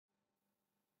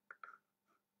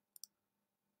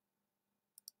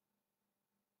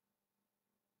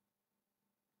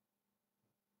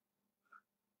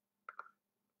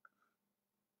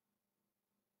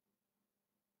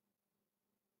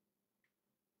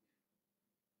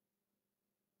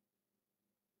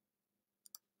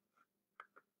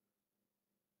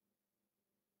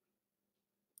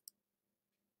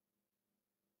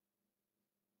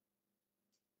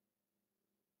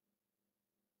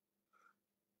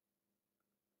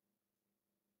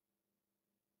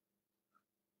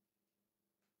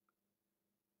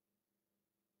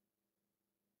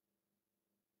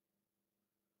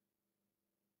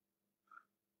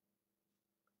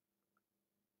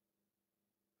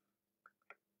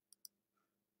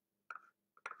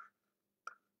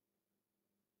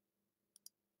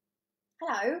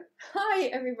Hello, hi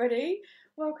everybody.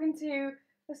 Welcome to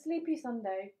a sleepy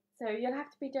Sunday. So you'll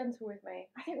have to be gentle with me.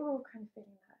 I think we're all kind of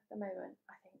feeling that at the moment.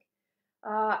 I think.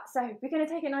 So we're going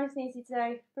to take it nice and easy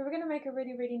today, but we're going to make a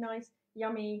really, really nice,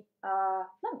 yummy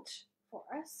lunch for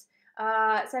us.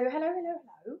 So hello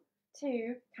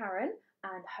to Karen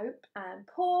and Hope and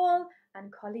Paul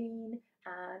and Colleen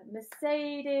and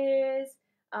Mercedes.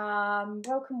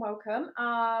 Welcome.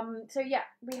 So yeah,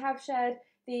 we have shared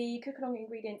the cook along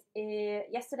ingredients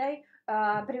yesterday,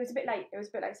 but it was a bit late.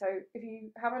 So if you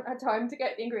haven't had time to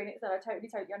get the ingredients, then I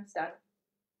totally understand.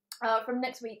 From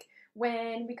next week,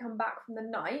 when we come back from the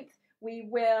 9th, we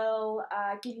will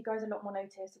give you guys a lot more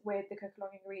notice with the cook along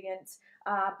ingredients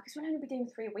because we'll only be doing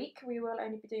 3 a week. We will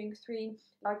only be doing 3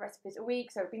 live recipes a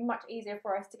week, so it'll be much easier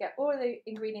for us to get all the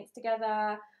ingredients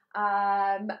together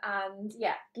and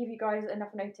yeah, give you guys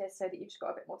enough notice so that you've just got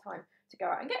a bit more time to go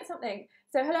out and get something.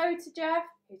 So hello to Jeff,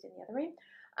 who's in the other room,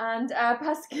 and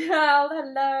Pascal,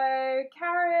 hello.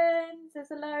 Karen says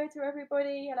hello to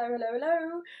everybody.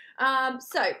 Hello.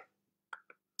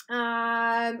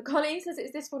 Colleen says,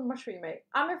 is this one mushroomy?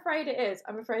 I'm afraid it is.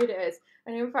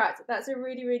 And in fact, that's a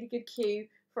really, really good cue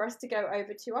for us to go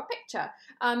over to our picture.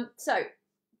 So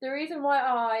the reason why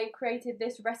I created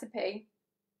this recipe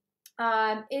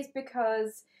is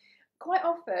because quite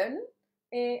often,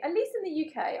 at least in the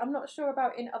UK, I'm not sure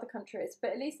about in other countries,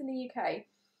 but at least in the UK,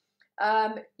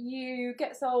 you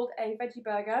get sold a veggie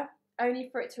burger only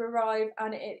for it to arrive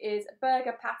and it is a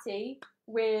burger patty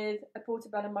with a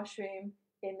portobello mushroom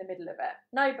in the middle of it.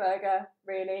 No burger,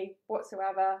 really,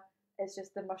 whatsoever. It's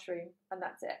just the mushroom and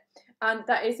that's it. And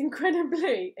that is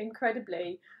incredibly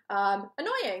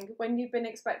annoying when you've been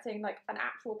expecting like an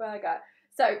actual burger.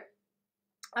 So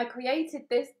I created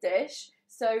this dish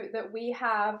so that we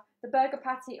have the burger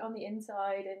patty on the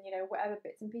inside and, you know, whatever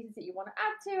bits and pieces that you want to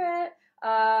add to it,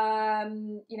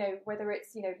 you know, whether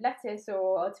it's, you know, lettuce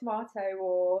or tomato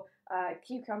or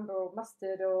cucumber or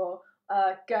mustard or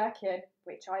gherkin,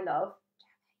 which I love.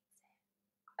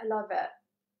 I love it.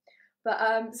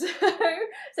 But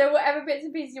so whatever bits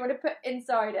and pieces you want to put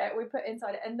inside it, we put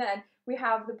inside it, and then we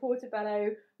have the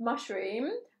portobello mushroom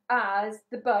as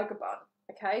the burger bun.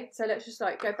 Okay, so let's just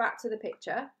like go back to the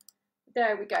picture.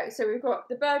 There we go. So we've got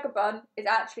the burger bun is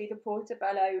actually the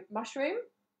portobello mushroom,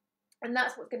 and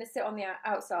that's what's going to sit on the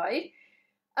outside.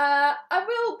 I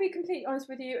will be completely honest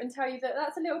with you and tell you that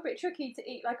that's a little bit tricky to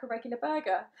eat like a regular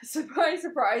burger. Surprise,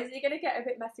 surprise, you're going to get a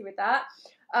bit messy with that.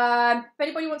 If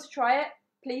anybody wants to try it,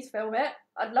 please film it.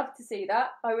 I'd love to see that.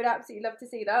 I would absolutely love to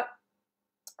see that.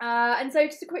 And so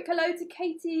just a quick hello to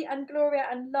Katie and Gloria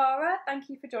and Lara. Thank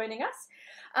you for joining us.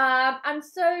 And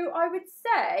so I would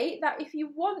say that if you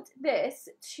want this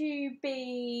to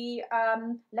be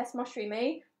less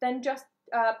mushroomy, then just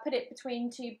put it between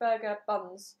 2 burger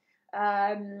buns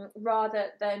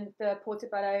rather than the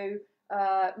portobello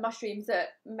mushrooms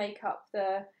that make up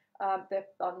the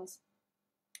buns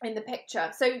in the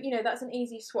picture. So, you know, that's an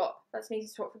easy swap. That's an easy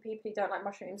swap for people who don't like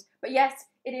mushrooms. But yes,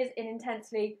 it is an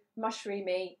intensely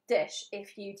mushroomy dish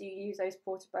if you do use those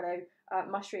portobello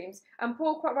mushrooms. And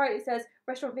Paul quite rightly says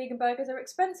restaurant vegan burgers are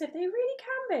expensive. They really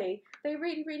can be. They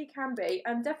really can be.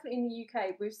 And definitely in the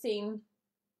UK, we've seen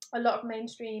a lot of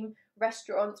mainstream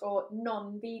restaurants or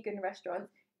non-vegan restaurants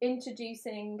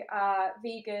introducing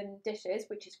vegan dishes,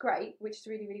 which is great, which is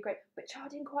really great, but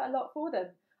charging quite a lot for them.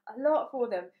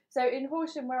 So in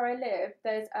Horsham, where I live,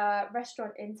 there's a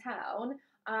restaurant in town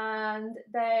and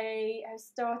they have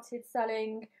started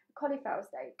selling cauliflower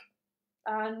steak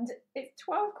and it's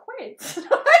 12 quid.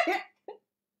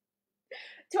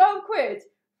 12 quid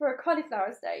for a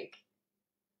cauliflower steak.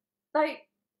 Like,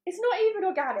 it's not even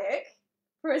organic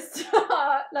for a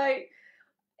start. Like,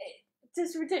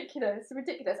 just ridiculous. I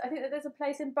think that there's a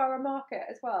place in Borough Market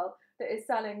as well that is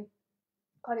selling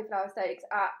cauliflower steaks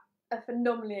at a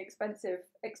phenomenally expensive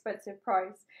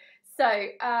price. So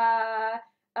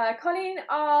Colleen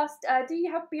asked, do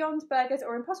you have Beyond Burgers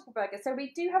or Impossible Burgers? So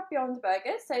we do have Beyond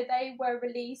Burgers. So they were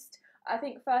released, I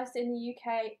think, first in the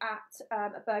UK at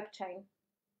a burger chain.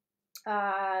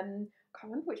 Can't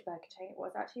remember which burger chain it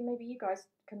was actually. Maybe you guys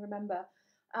can remember.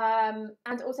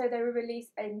 And also they were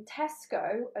released in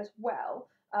Tesco as well.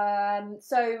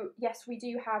 So yes, we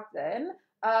do have them.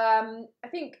 I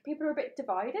think people are a bit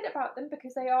divided about them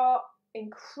because they are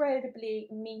incredibly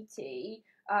meaty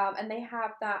and they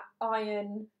have that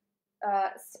iron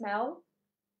smell,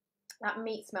 that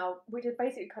meat smell, which is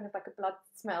basically kind of like a blood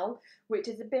smell, which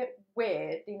is a bit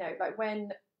weird, you know, like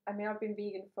when, I mean, I've been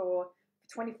vegan for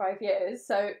 25 years,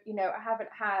 so, you know, I haven't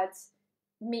had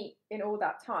meat in all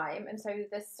that time, and so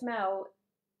the smell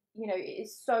you know, it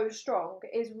is so strong.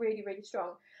 It is really, really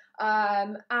strong.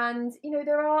 And you know,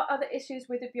 there are other issues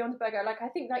with the Beyond Burger. Like, I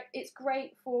think like it's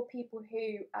great for people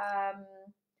who,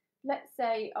 let's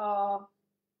say, are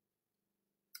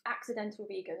accidental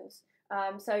vegans.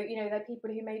 So you know, they're people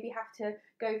who maybe have to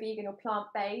go vegan or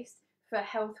plant-based for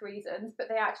health reasons, but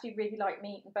they actually really like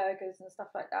meat and burgers and stuff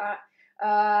like that.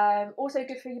 Also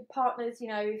good for your partners. You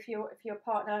know, if your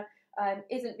partner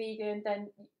isn't vegan, then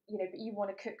you know, but you want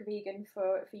to cook vegan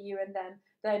for you and them,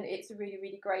 then it's a really,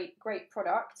 really great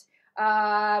product.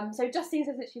 So Justine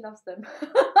says that she loves them,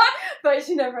 but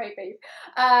she never ate beef.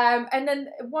 And then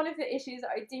one of the issues that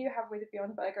I do have with the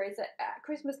Beyond Burger is that at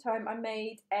Christmas time I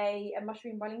made a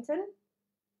mushroom Wellington.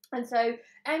 And so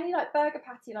any like burger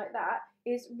patty like that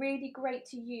is really great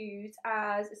to use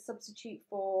as a substitute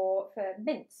for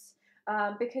mince.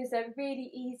 Because they're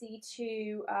really easy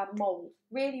to mould,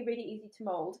 really, really easy to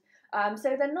mould.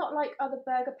 So they're not like other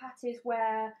burger patties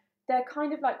where they're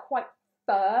kind of like quite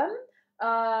firm,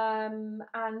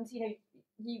 and you know,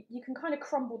 you can kind of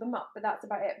crumble them up, but that's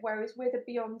about it. Whereas with a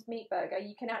Beyond Meat burger,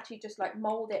 you can actually just like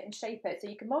mould it and shape it. So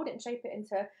you can mould it and shape it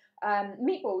into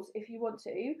meatballs if you want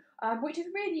to, which is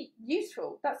really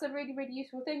useful. That's a really, really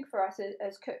useful thing for us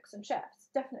as cooks and chefs,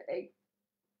 definitely.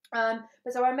 But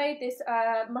so I made this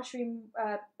mushroom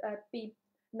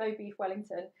no beef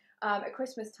Wellington at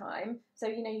Christmas time. So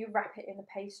you know, you wrap it in the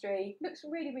pastry. Looks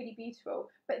really, really beautiful.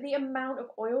 But the amount of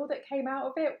oil that came out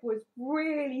of it was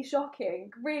really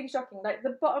shocking. Really shocking. Like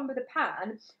the bottom of the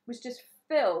pan was just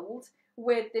filled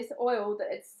with this oil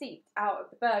that had seeped out of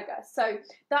the burger. So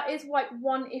that is like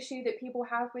one issue that people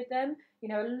have with them. You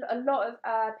know, a lot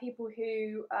of people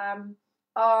who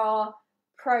are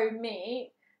pro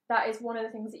meat, that is one of the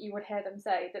things that you would hear them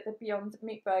say, that the Beyond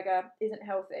Meat burger isn't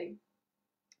healthy.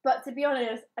 But to be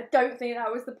honest, I don't think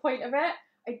that was the point of it.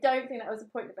 I don't think that was the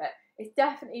point of it. It's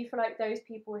definitely for like those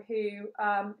people who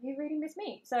really miss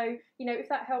meat. So you know, if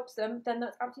that helps them, then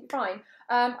that's absolutely fine.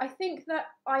 I think that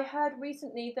I heard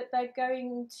recently that they're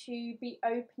going to be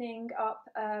opening up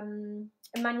a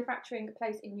manufacturing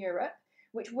place in Europe,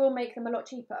 which will make them a lot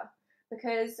cheaper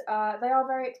because they are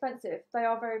very expensive. They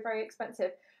are very, very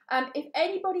expensive. If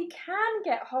anybody can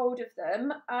get hold of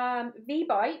them,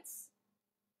 V-Bites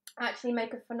actually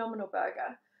make a phenomenal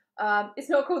burger. It's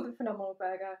not called the Phenomenal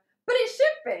Burger, but it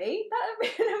should be. That would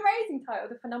be an amazing title,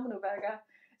 the Phenomenal Burger.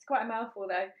 It's quite a mouthful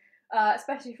though,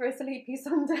 especially for a sleepy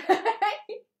Sunday.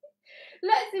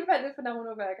 Let's invent the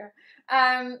Phenomenal Burger.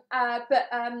 But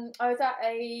I was at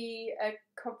a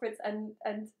conference and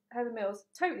Heather Mills,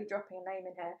 totally dropping a name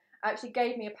in here, actually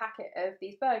gave me a packet of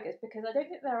these burgers because I don't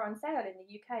think they're on sale in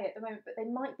the UK at the moment, but they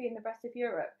might be in the rest of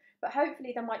Europe. But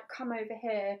hopefully they might come over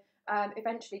here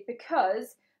eventually,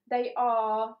 because they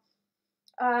are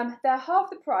they're half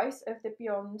the price of the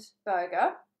Beyond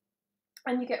Burger,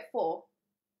 and you get 4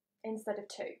 instead of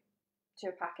 2 to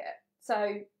a packet.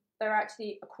 So they're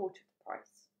actually a quarter of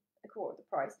the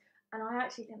price, and I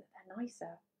actually think that they're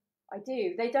nicer. I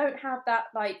do. They don't have that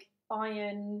like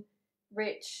iron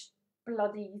rich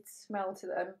bloody smell to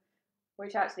them,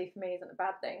 which actually for me isn't a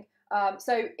bad thing.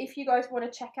 So if you guys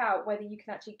want to check out whether you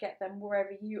can actually get them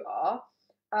wherever you are,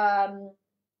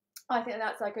 I think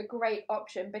that's like a great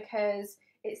option because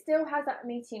it still has that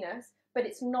meatiness, but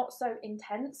it's not so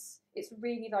intense. It's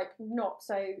really like not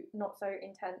so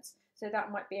intense. So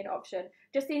that might be an option.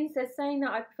 Justine says, saying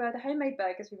that I prefer the homemade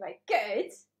burgers we make.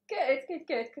 Good,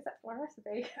 because that's my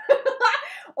recipe.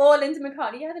 Or Linda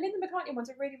McCartney. Yeah, the Linda McCartney ones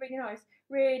are really, really nice.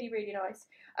 Really, really nice.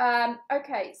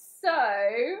 Okay,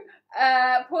 so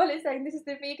Paul is saying this is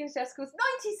the Vegan Chef School's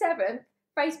 97th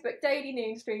Facebook daily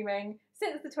noon streaming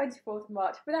since the 24th of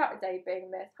March without a day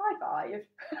being missed. High five.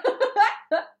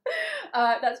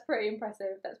 That's pretty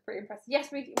impressive.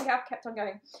 Yes, we have kept on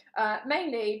going,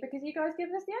 mainly because you guys give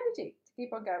us the energy to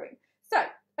keep on going. So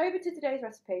over to today's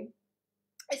recipe.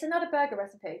 It's another burger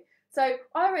recipe. So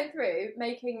I went through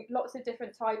making lots of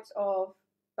different types of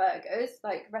burgers,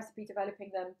 like recipe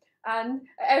developing them, and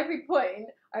at every point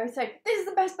I would say, this is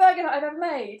the best burger that I've ever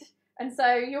made. And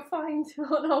so you'll find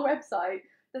on our website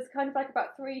there's kind of like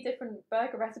about 3 different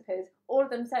burger recipes, all of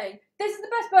them saying, this is the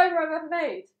best burger I've ever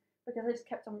made, because I just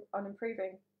kept on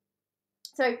improving.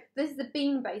 So this is the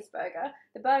bean-based burger.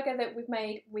 The burger that we've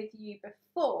made with you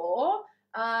before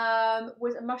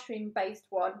was a mushroom-based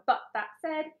one, but that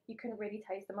said, you couldn't really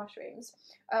taste the mushrooms.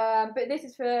 But this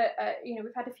is for, you know,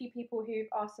 we've had a few people who've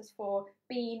asked us for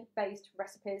bean-based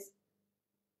recipes,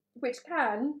 which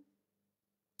can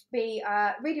be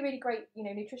really, really great, you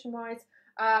know, nutrition-wise,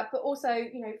 but also,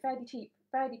 you know,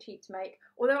 fairly cheap to make.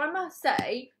 Although I must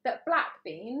say that black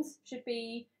beans should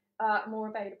be more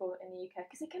available in the UK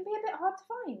because it can be a bit hard to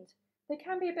find. They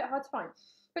can be a bit hard to find.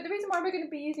 But the reason why we're going to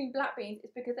be using black beans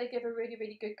is because they give a really,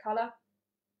 really good colour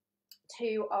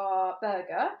to our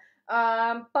burger.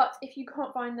 But if you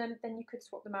can't find them, then you could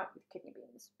swap them out with kidney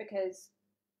beans, because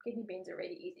kidney beans are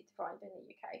really easy to find in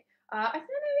the UK. I don't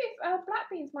know if black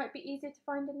beans might be easier to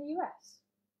find in the US.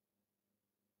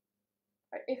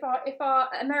 If our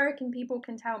American people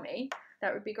can tell me,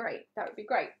 that would be great. That would be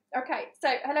great. Okay, so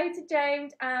hello to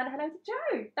James and hello to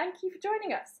Joe. Thank you for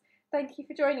joining us. Thank you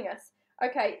for joining us.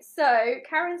 Okay, so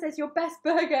Karen says your best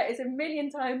burger is a million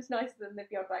times nicer than the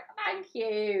Beyond Black. Thank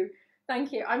you.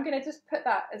 Thank you. I'm going to just put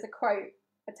that as a quote,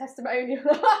 a testimonial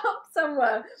up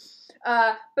somewhere.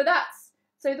 But that's,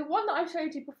 so the one that I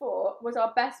showed you before was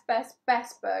our best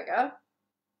burger.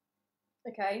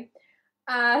 Okay.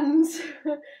 And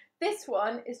this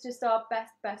one is just our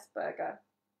best burger.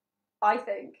 I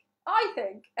think.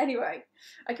 Anyway.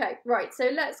 Okay, right. So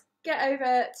let's get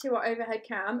over to our overhead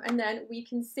cam and then we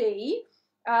can see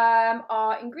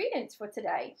our ingredients for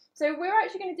today. So we're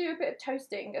actually going to do a bit of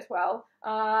toasting as well.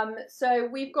 So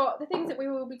we've got the things that we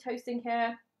will be toasting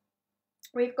here.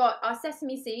 We've got our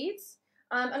sesame seeds,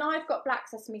 and I've got black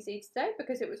sesame seeds today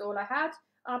because it was all I had.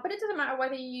 But it doesn't matter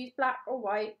whether you use black or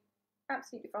white.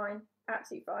 Absolutely fine.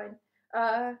 Absolutely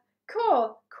fine.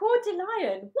 Cool.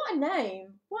 Cordelion. What a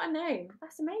name. What a name.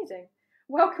 That's amazing.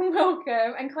 Welcome,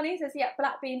 welcome. And Colleen says, yeah,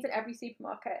 black beans in every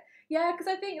supermarket. Yeah, because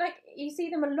I think like you see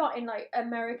them a lot in like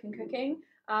American cooking.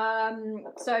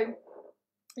 So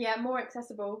yeah, more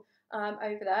accessible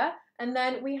over there. And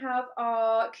then we have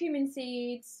our cumin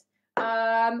seeds,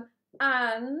 and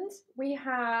we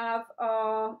have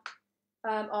our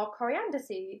coriander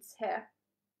seeds here.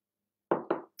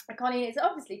 And Colleen is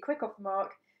obviously quick off the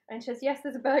mark and says, yes,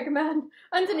 there's a burger man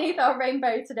underneath our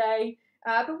rainbow today.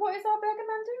 But what is our burger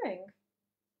man doing?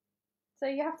 So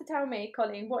you have to tell me,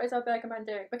 Colleen, what is our burger man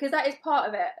doing? Because that is part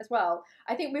of it as well.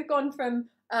 I think we've gone from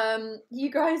you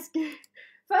guys,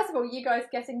 first of all, you guys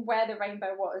guessing where the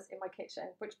rainbow was in my kitchen,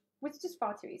 which was just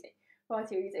far too easy,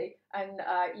 and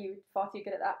you far too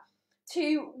good at that,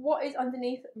 to what is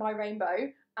underneath my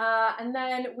rainbow, and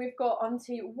then we've got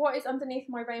onto what is underneath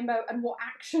my rainbow and what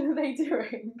action are they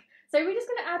doing. So we're just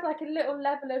going to add like a little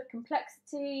level of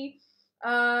complexity.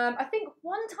 I think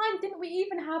one time, didn't we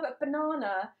even have a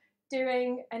banana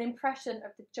doing an impression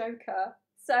of the Joker?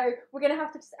 So we're going to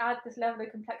have to just add this level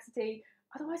of complexity.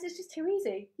 Otherwise, it's just too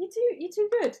easy. You're too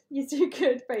good. You're too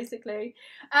good, basically.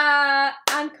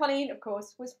 And Colleen, of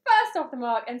course, was first off the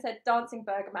mark and said dancing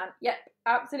burger man. Yep,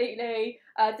 absolutely.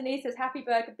 Denise says happy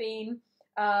burger bean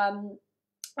under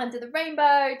the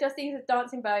rainbow. Justine says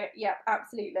dancing burger. Yep,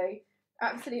 absolutely.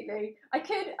 Absolutely. I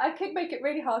could make it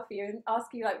really hard for you and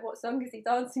ask you like what song is he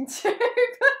dancing to,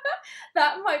 but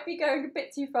that might be going a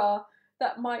bit too far.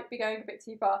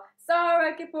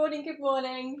 Sarah, good morning, good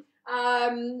morning.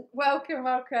 Welcome.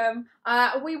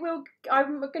 I'm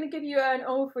going to give you an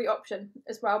oil-free option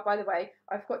as well, by the way.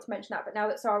 I forgot to mention that, but now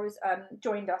that Sarah's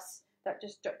joined us, that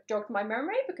just jogged my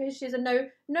memory because she's a no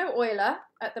oiler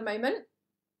at the moment.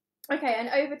 Okay, and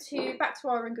back to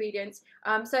our ingredients.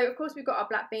 So of course we've got our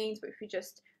black beans, which we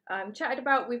just chatted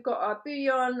about. We've got our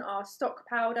bouillon, our stock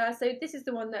powder. So this is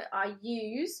the one that I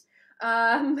use,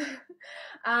 and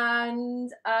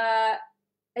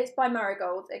it's by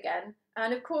Marigold again.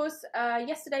 And of course,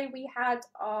 yesterday we had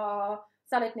our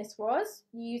salad niçoise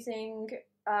using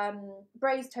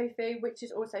braised tofu, which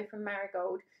is also from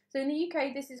Marigold. So in the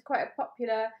UK, this is quite a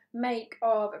popular make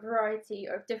of a variety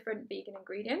of different vegan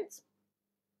ingredients.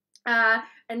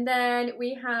 And then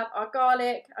we have our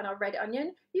garlic and our red onion.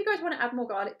 If you guys want to add more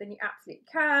garlic, then you absolutely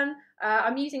can.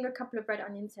 I'm using a couple of red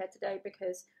onions here today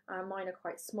because mine are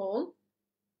quite small.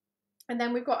 And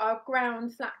then we've got our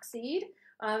ground flaxseed.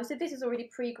 So this is already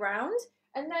pre-ground.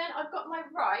 And then I've got my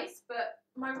rice, but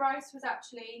my rice was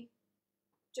actually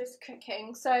just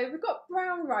cooking. So we've got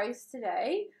brown rice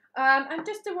today. And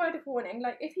just a word of warning,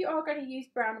 like if you are going to use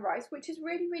brown rice, which is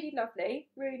really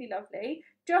lovely,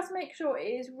 just make sure it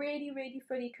is really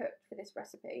fully cooked for this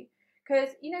recipe.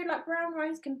 Because, you know, like brown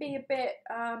rice can be a bit,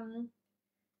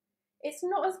 it's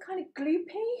not as kind of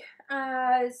gloopy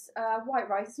as white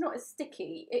rice. It's not as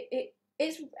sticky.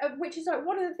 It's which is like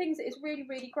one of the things that is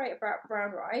really great about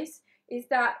brown rice is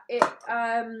that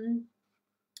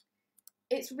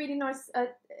it's really nice.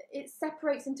 It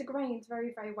separates into grains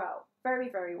very well,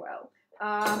 very well.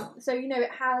 So you know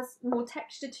it has more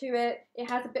texture to it. It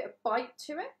has a bit of bite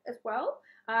to it as well,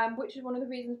 which is one of the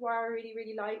reasons why I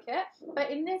really like it. But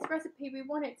in this recipe, we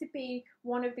want it to be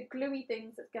one of the gluey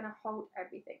things that's going to hold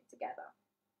everything together.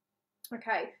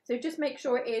 Okay, so just make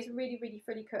sure it is really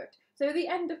fully cooked. So at the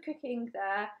end of cooking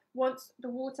there, once the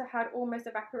water had almost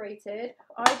evaporated,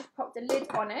 I just popped a lid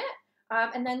on it.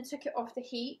 and then took it off the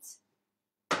heat.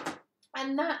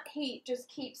 And that heat just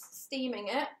keeps steaming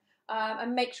it,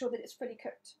 and make sure that it's fully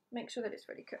cooked. Make sure that it's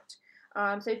fully cooked.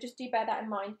 So just do bear that in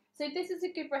mind. So this is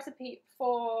a good recipe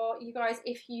for you guys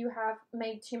if you have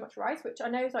made too much rice, which I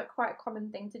know is like quite a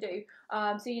common thing to do.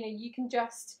 So you know, you can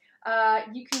just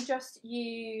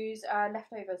use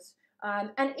leftovers.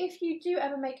 And if you do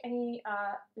ever make any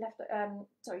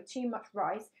too much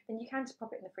rice, then you can just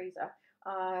pop it in the freezer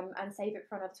and save it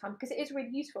for another time, because it is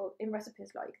really useful in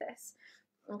recipes like this.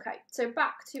 Okay, so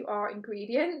back to our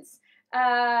ingredients.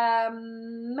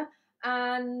 And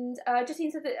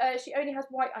Justine said that she only has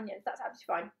white onions. That's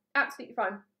absolutely fine. Absolutely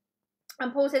fine.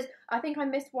 And Paul says, I think I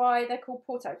missed why they're called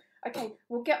Porto. Okay,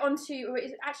 we'll get on to,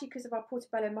 it's actually because of our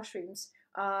Portobello mushrooms,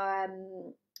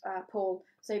 Paul.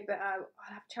 So, but I'll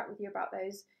have a chat with you about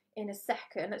those in a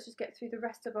second. Let's just get through the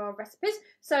rest of our recipes.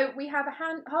 So we have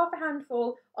half a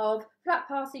handful of flat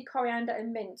parsley, coriander,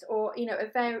 and mint, or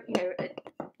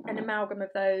an amalgam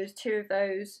of those, 2 of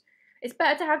those. It's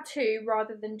better to have 2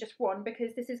 rather than just 1,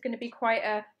 because this is going to be quite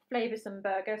a flavoursome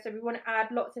burger. So we want to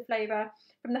add lots of flavour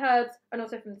from the herbs and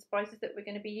also from the spices that we're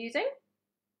going to be using.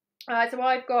 So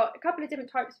I've got a couple of different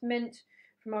types of mint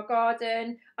from our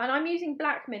garden, and I'm using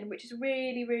black mint, which is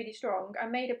really, really strong. I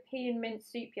made a pea and mint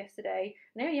soup yesterday,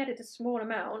 and I only added a small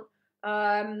amount,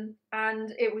 and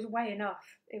it was way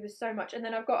enough. It was so much. And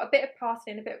then I've got a bit of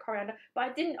parsley and a bit of coriander, but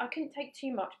I couldn't take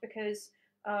too much because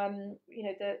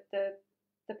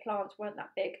the plants weren't that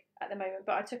big at the moment,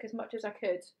 but I took as much as I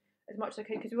could,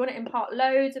 because we want to impart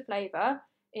loads of flavour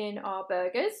in our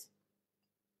burgers.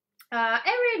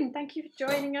 Erin, thank you for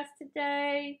joining us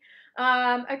today.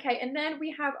 Okay, and then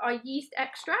we have our yeast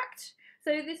extract.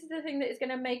 So this is the thing that is going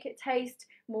to make it taste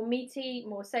more meaty,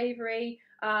 more savoury.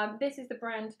 This is the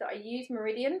brand that I use,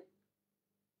 Meridian.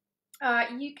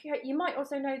 You might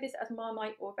also know this as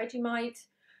Marmite or Vegemite.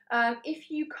 If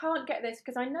you can't get this,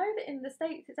 because I know that in the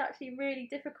States it's actually really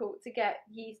difficult to get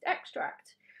yeast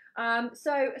extract.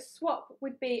 So a swap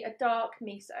would be a dark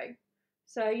miso.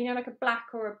 So, you know, like a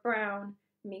black or a brown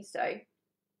miso.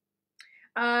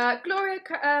 Gloria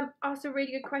asked a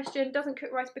really good question. Doesn't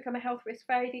cooked rice become a health risk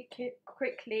very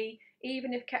quickly,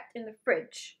 even if kept in the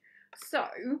fridge? So,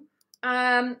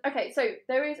 okay, so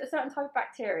there is a certain type of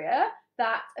bacteria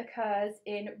that occurs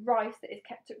in rice that is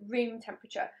kept at room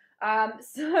temperature.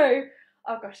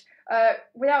 Oh gosh,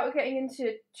 without getting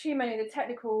into too many of the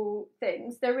technical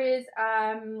things, there is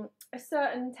a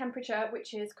certain temperature,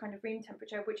 which is kind of room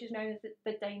temperature, which is known as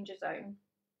the danger zone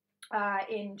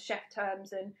in chef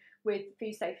terms and with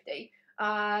food safety.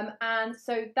 And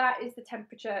so that is the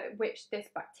temperature at which this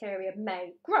bacteria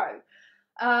may grow.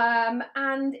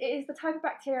 And it is the type of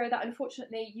bacteria that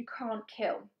unfortunately you can't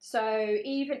kill. So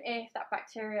even if that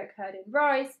bacteria occurred in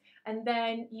rice and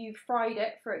then you fried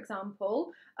it, for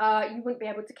example, you wouldn't be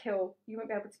able to kill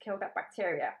that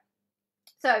bacteria.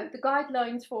 So the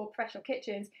guidelines for professional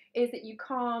kitchens is that you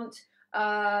can't,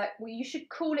 you should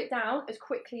cool it down as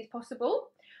quickly as possible.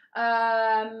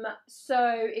 So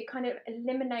it kind of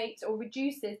eliminates or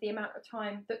reduces the amount of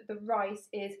time that the rice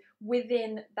is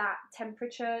within that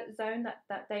temperature zone,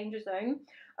 that danger zone.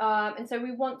 And so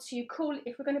we want to cool,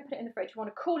 if we're going to put it in the fridge, we want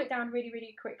to cool it down really,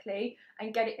 really quickly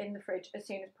and get it in the fridge as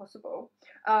soon as possible.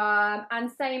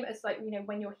 And same as like, you know,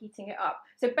 when you're heating it up.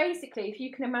 So basically, if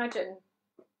you can imagine,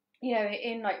 you know,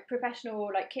 in like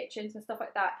professional like kitchens and stuff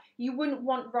like that, you wouldn't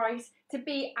want rice to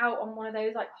be out on one of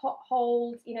those like hot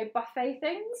hold, you know, buffet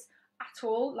things at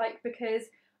all, like, because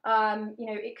you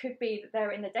know, it could be that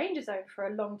they're in the danger zone for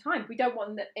a long time. We don't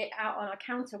want it out on our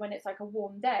counter when it's like a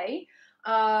warm day,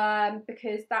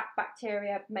 because that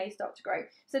bacteria may start to grow.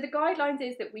 So the guidelines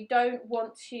is that we don't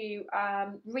want to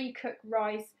recook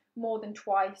rice more than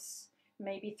twice,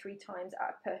 maybe 3 times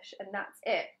at a push, and that's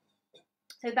it.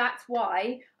 So that's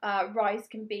why rice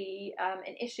can be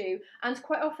an issue. And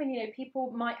quite often, you know, people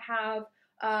might have,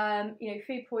 you know,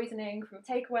 food poisoning from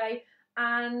takeaway,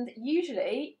 and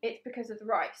usually it's because of the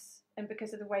rice and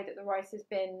because of the way that the rice has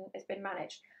been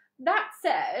managed. That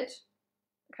said,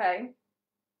 okay,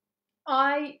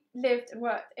 I lived and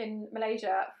worked in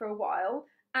Malaysia for a while,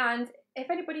 and if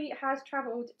anybody has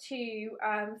travelled to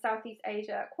Southeast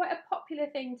Asia, quite a popular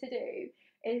thing to do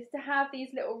is to have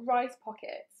these little rice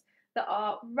pockets that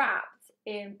are wrapped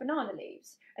in banana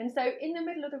leaves. And so in the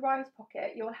middle of the rice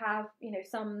pocket, you'll have, you know,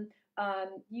 some,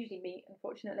 usually meat,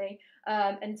 unfortunately,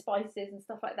 and spices and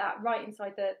stuff like that right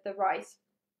inside the rice.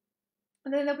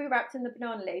 And then they'll be wrapped in the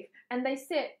banana leaf, and they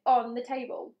sit on the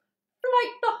table for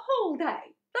like the whole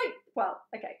day. Like, well,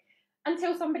 okay,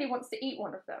 until somebody wants to eat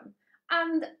one of them.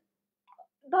 And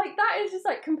like that is just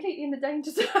like completely in the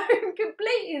danger zone,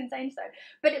 completely in the danger zone.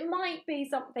 But it might be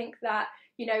something that,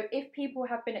 you know, if people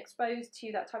have been exposed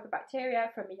to that type of bacteria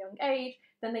from a young age,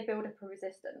 then they build up a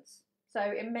resistance. So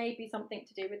it may be something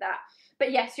to do with that.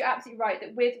 But yes, you're absolutely right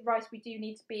that with rice we do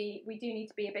need to be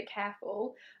a bit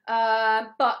careful.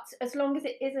 But as long as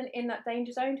it isn't in that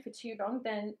danger zone for too long,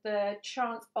 then the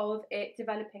chance of it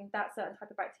developing that certain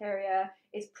type of bacteria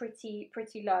is pretty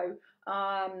low.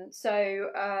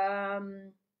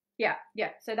 Yeah,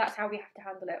 so that's how we have to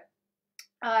handle it.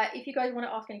 If you guys want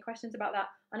to ask any questions about that,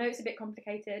 I know it's a bit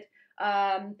complicated.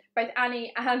 Both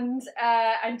Annie and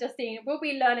Justine will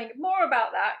be learning more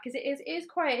about that, because it is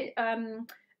quite an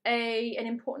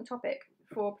important topic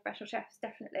for professional chefs,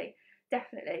 definitely.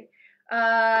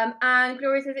 And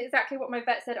Gloria says exactly what my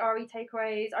vet said, RE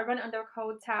takeaways. I run it under a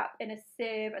cold tap in a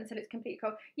sieve until it's completely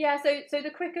cold. Yeah, so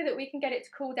the quicker that we can get it to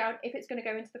cool down, if it's going to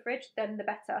go into the fridge, then the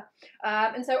better.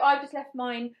 And so I've just left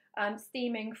mine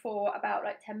steaming for about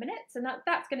like 10 minutes, and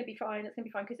that's going to be fine. It's going to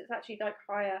be fine because it's actually like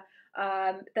higher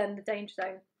than the danger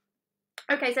zone.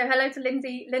 Okay, so hello to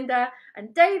Lindsay, Linda,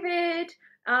 and David.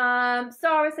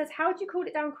 Sarah says, how do you cool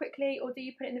it down quickly, or do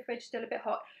you put it in the fridge still a bit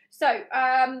hot? So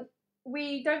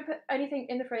we don't put anything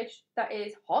in the fridge that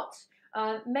is hot,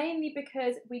 mainly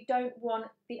because we don't want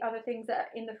the other things that are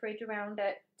in the fridge around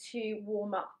it to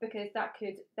warm up, because that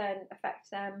could then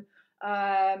affect them.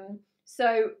 There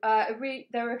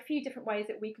are a few different ways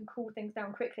that we can cool things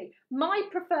down quickly. My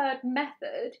preferred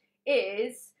method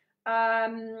is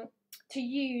to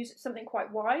use something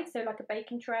quite wide, so like a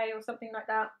baking tray or something like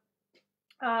that,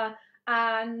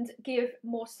 and give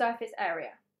more surface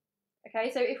area.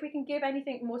 Okay, so if we can give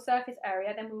anything more surface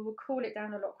area, then we will cool it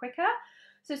down a lot quicker.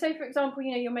 So say, for example, you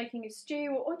know, you're making a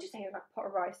stew, or just say like a pot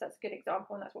of rice, that's a good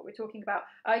example, and that's what we're talking about.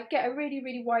 Get a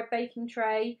really wide baking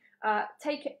tray,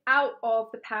 take it out of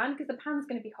the pan, because the pan's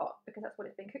going to be hot, because that's what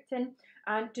it's been cooked in,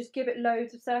 and just give it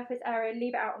loads of surface area,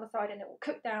 leave it out on the side, and it will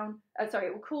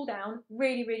it will cool down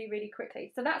really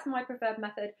quickly. So that's my preferred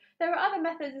method. There are other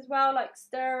methods as well, like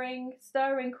stirring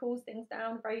cools things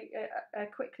down very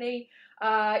quickly.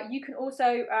 You can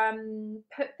also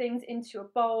put things into a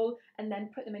bowl and then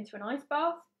put them into an ice bath.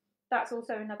 That's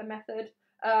also another method.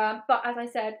 But as I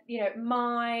said, you know,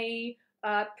 my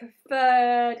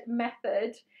preferred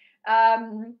method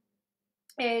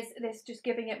is this, just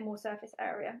giving it more surface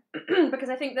area, because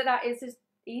I think that is just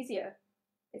easier.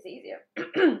 It's easier.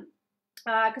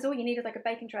 Because all you need is like a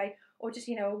baking tray, or just,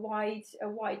 you know, a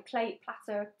wide plate,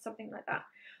 platter, something like that.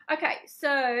 Okay,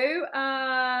 so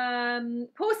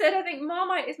Paul said, I think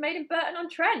Marmite is made in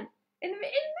Burton-on-Trent. In the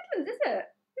Midlands, is it?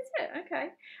 Is it? Okay.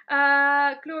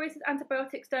 Gloria says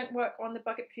antibiotics don't work on the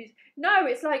bucket produce. No,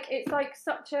 it's like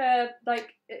such a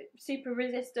super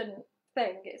resistant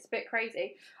thing. It's a bit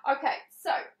crazy. Okay,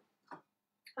 so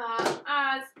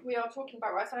as we are talking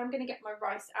about rice, I'm going to get my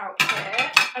rice out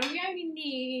here, and we only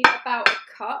need about a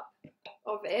cup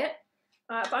of it.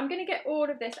 But I'm going to get all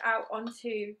of this out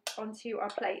onto our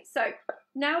plate. So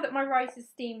now that my rice is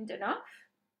steamed enough,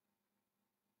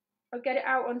 I'll get it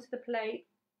out onto the plate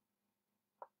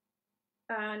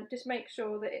and just make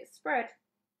sure that it's spread.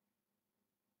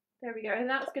 There we go, and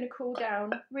that's going to cool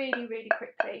down really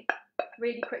quickly.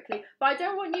 But I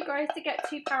don't want you guys to get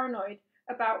too paranoid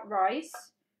about rice.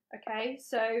 Okay,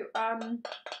 so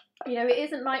you know, it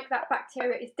isn't like that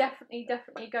bacteria is definitely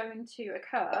going to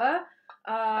occur.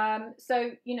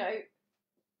 So you know,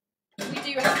 we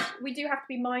do have to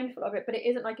be mindful of it, but it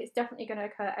isn't like it's definitely going to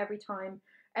occur every time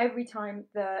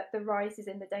the rice is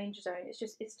in the danger zone.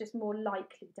 It's just more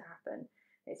likely to happen.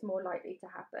 It's more likely to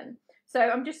happen. So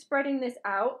I'm just spreading this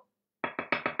out.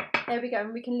 There we go,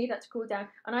 and we can leave that to cool down.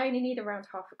 And I only need around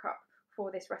half a cup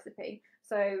for this recipe.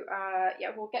 So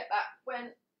yeah, we'll get that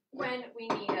when we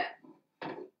need it.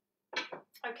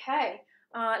 Okay,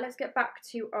 let's get back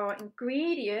to our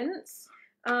ingredients.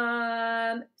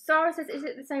 Sarah says, is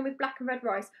it the same with black and red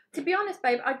rice? To be honest,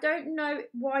 babe, I don't know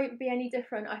why it would be any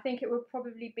different. I think it would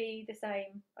probably be the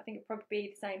same.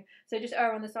 So just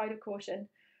err on the side of caution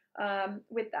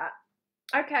with that.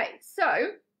 Okay,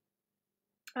 so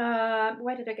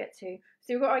where did I get to?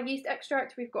 So we've got our yeast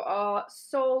extract, we've got our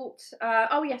salt.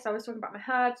 Oh yes, I was talking about my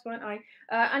herbs, weren't I?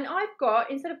 And I've got,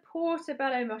 instead of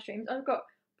portobello mushrooms, I've got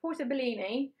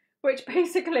portobellini, which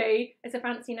basically is a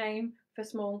fancy name for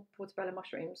small portobello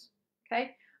mushrooms.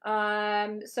 Okay,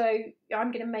 so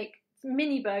I'm going to make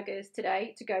mini burgers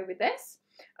today to go with this.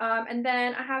 And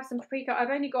then I have some paprika.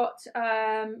 I've only got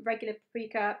regular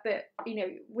paprika, but you know,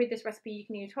 with this recipe you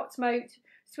can use hot smoked,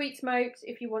 sweet smoked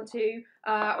if you want to,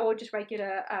 or just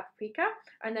regular paprika.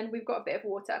 And then we've got a bit of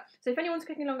water. So if anyone's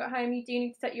cooking along at home, you do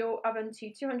need to set your oven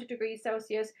to 200 degrees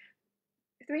Celsius.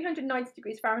 390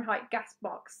 degrees Fahrenheit, gas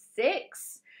mark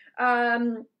 6.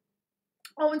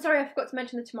 Oh, and sorry, I forgot to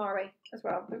mention the tamari as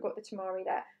well. We've got the tamari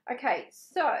there. Okay,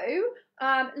 so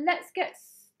let's get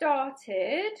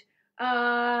started.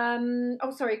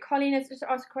 Oh, sorry, Colleen has just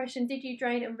asked a question. Did you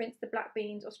drain and rinse the black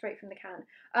beans or straight from the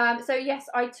can? So yes,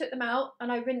 I took them out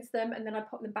and I rinsed them and then I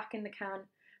put them back in the can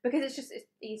because it's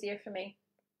easier for me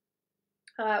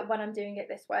when I'm doing it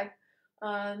this way.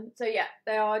 So yeah,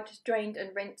 they are just drained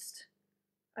and rinsed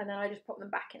and then I just put them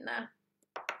back in there.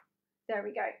 There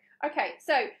we go. Okay,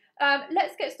 so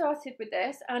let's get started with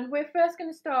this, and we're first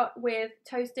going to start with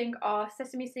toasting our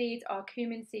sesame seeds, our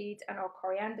cumin seeds and our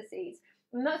coriander seeds,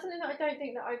 and that's something that I don't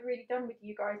think that I've really done with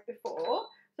you guys before,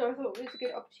 so I thought it was a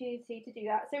good opportunity to do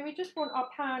that. So we just want our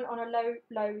pan on a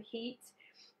low heat,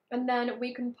 and then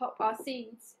we can pop our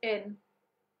seeds in.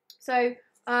 So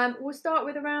we'll start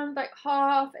with around like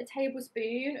half a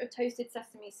tablespoon of toasted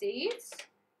sesame seeds.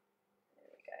 There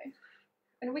we go.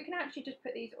 And we can actually just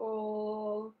put these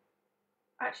all.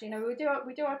 Actually, no, we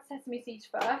do our sesame seeds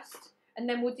first, and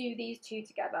then we'll do these two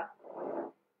together.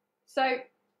 So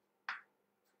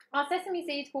our sesame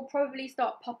seeds will probably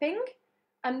start popping,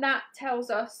 and that tells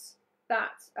us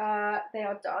that they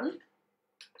are done.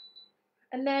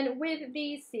 And then with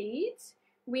these seeds,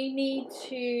 we need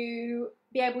to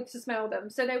be able to smell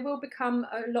them, so they will become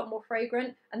a lot more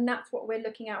fragrant, and that's what we're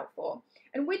looking out for.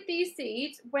 And with these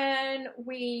seeds, when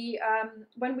we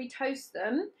toast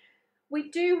them, we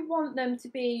do want them to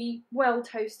be well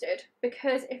toasted,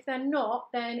 because if they're not,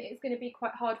 then it's going to be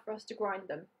quite hard for us to grind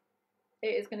them. It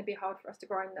is going to be hard for us to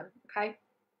grind them, okay?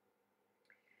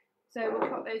 So we'll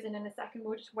put those in a second.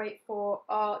 We'll just wait for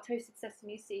our toasted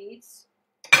sesame seeds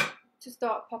to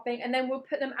start popping, and then we'll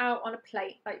put them out on a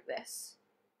plate like this.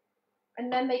 And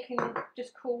then they can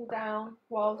just cool down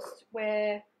whilst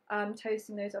we're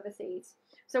toasting those other seeds.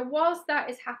 So whilst that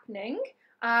is happening,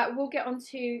 we'll get on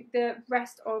to the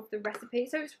rest of the recipe.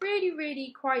 So it's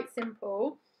really quite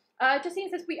simple. Justine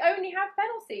says we only have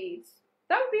fennel seeds.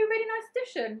 That would be a really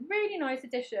nice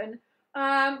addition.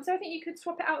 So I think you could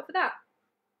swap it out for that.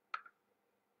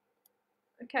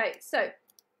 Okay, so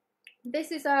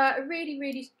this is a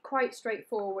really quite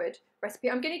straightforward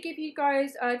recipe. I'm going to give you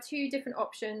guys two different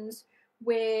options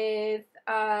with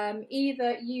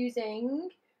either using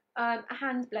a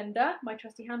hand blender, my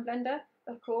trusty hand blender,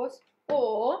 of course,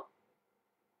 or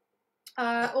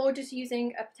just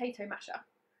using a potato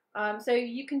masher. So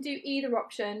you can do either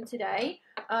option today.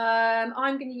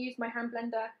 I'm going to use my hand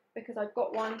blender because I've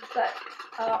got one, but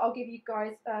I'll give you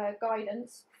guys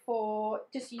guidance for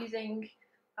just using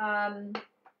a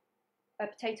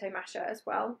potato masher as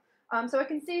well. So I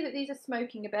can see that these are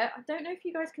smoking a bit. I don't know if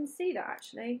you guys can see that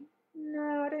actually.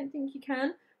 No, I don't think you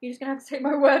can. You're just going to have to take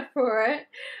my word for it.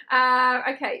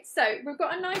 Okay, so we've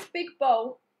got a nice big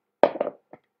bowl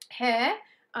here,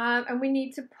 and we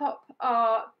need to pop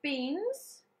our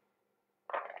beans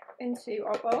into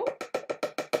our bowl.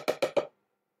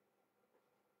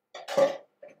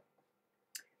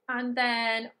 And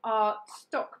then our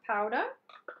stock powder.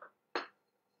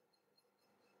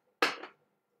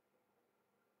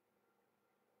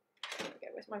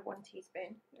 Where's my 1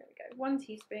 teaspoon? There we go, 1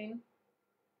 teaspoon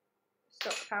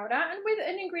stock powder. And with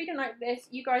an ingredient like this,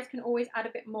 you guys can always add a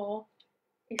bit more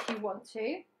if you want to.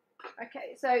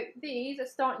 Okay, so these are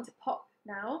starting to pop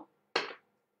now.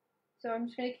 So I'm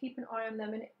just going to keep an eye on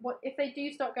them, and if they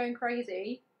do start going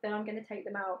crazy, then I'm going to take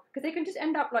them out, because they can just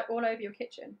end up like all over your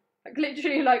kitchen, like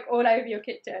literally like all over your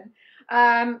kitchen.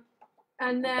 And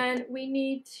then we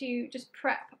need to just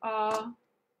prep our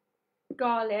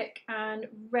garlic and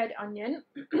red onion.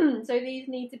 So these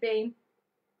need to be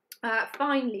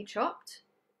finely chopped.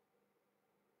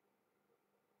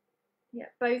 Yeah,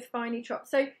 both finely chopped.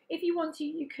 So if you want to,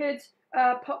 you could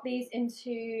pop these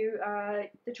into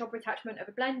the chopper attachment of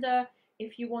a blender.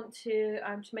 If you want to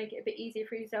make it a bit easier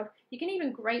for yourself, you can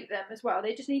even grate them as well.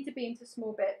 They just need to be into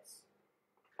small bits.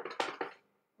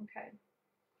 Okay,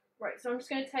 right, so I'm just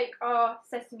going to take our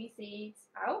sesame seeds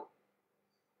out.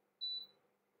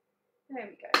 There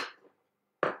we go.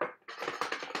 A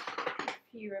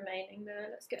few remaining there.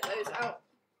 Let's get those out.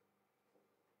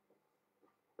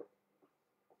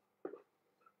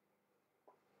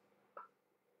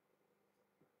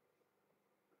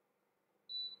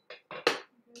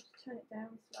 Just turn it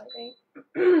down slightly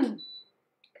because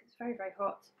it's very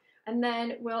hot. And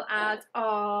then we'll add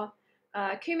our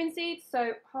cumin seeds.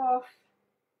 So half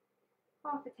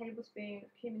a tablespoon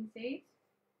of cumin seeds.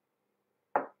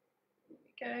 There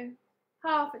we go.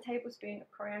 Half a tablespoon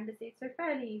of coriander seeds, so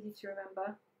fairly easy to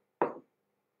remember.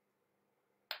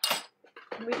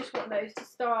 And we just want those to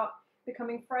start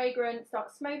becoming fragrant,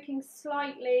 start smoking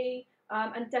slightly,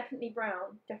 And definitely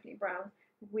brown, definitely brown.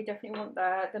 We definitely want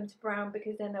them to brown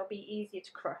because then they'll be easier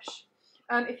to crush.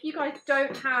 If you guys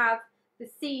don't have the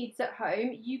seeds at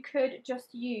home, you could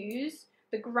just use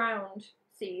the ground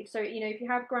seed. So, you know, if you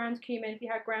have ground cumin, if you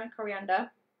have ground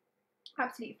coriander,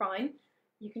 absolutely fine.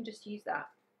 You can just use that.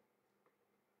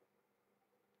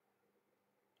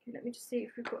 Okay, let me just see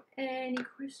if we've got any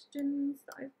questions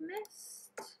that I've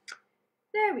missed.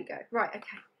 There we go. Right,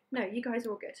 okay. No, you guys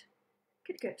are all good.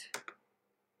 Good, good.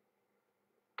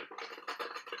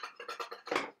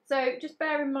 So just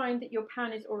bear in mind that your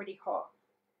pan is already hot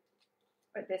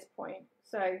at this point.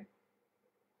 So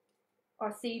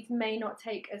our seeds may not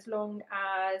take as long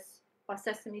as our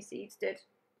sesame seeds did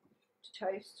to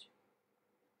toast.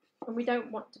 And we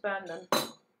don't want to burn them.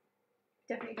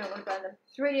 Definitely don't want to burn them.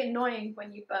 It's really annoying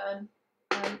when you burn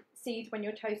seeds when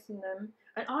you're toasting them.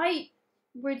 And I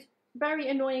would very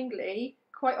annoyingly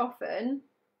quite often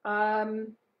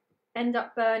end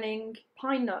up burning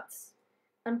pine nuts.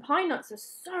 And pine nuts are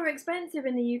so expensive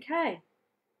in the UK.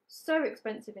 So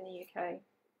expensive in the UK.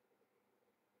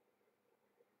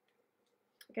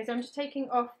 Okay, so I'm just taking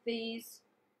off these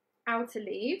outer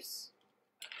leaves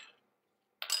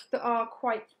that are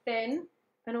quite thin.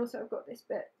 And also I've got this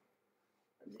bit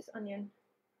of this onion.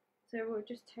 So we'll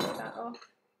just take that off.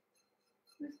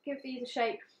 Let's give these a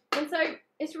shake. And so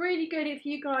it's really good if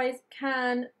you guys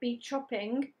can be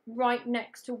chopping right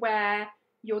next to where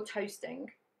you're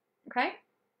toasting. Okay?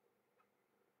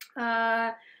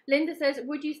 Linda says,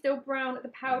 would you still brown the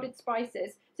powdered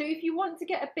spices? So if you want to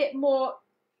get a bit more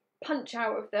punch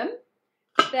out of them,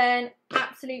 then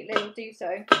absolutely do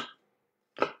so.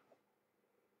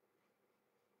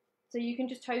 So you can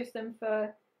just toast them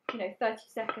for, you know, 30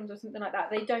 seconds or something like that.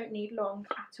 They don't need long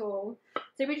at all.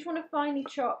 So we just want to finely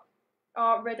chop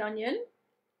our red onion,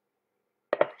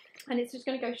 and it's just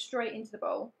going to go straight into the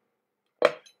bowl.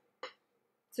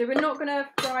 So we're not going to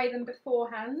fry them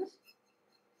beforehand.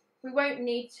 We won't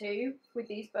need to with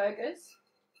these burgers.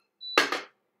 There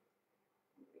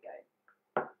we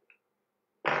go.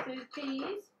 So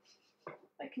these,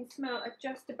 I can smell, are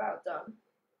just about done.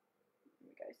 There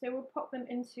we go. So we'll pop them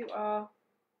into our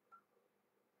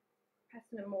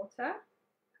pestle and mortar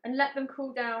and let them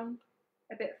cool down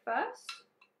a bit first,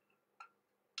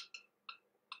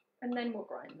 and then we'll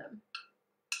grind them.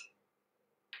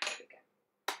 There we go.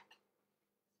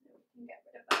 So we can get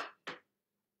rid of that.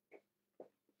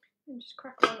 And just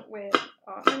crack on with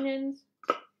our onions.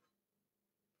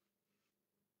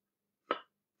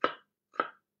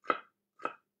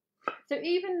 So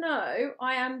even though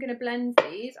I am going to blend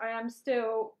these, I am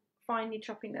still finely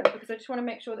chopping them because I just want to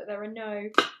make sure that there are no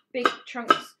big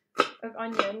chunks of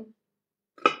onion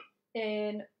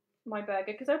in my burger,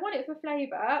 because I want it for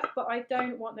flavour, but I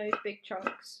don't want those big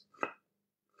chunks.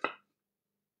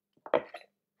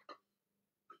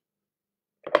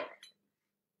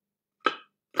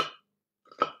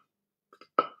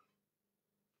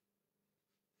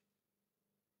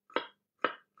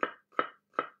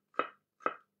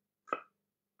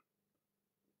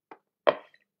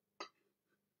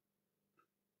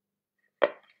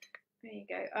 There you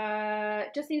go.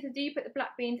 Justine said, do you put the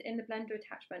black beans in the blender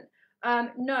attachment?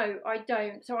 No, I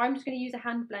don't. So I'm just going to use a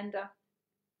hand blender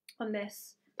on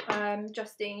this,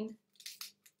 Justine.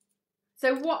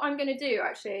 So what I'm going to do,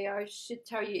 actually, I should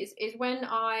tell you, is when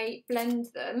I blend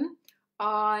them,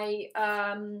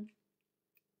 I'm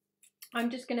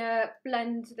just going to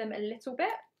blend them a little bit.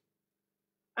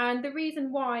 And the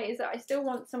reason why is that I still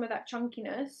want some of that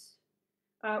chunkiness.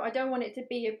 I don't want it to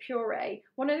be a puree.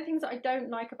 One of the things that I don't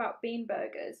like about bean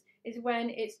burgers is when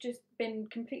it's just been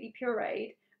completely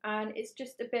pureed and it's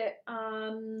just a bit,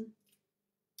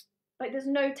 like there's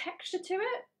no texture to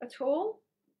it at all.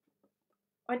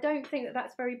 I don't think that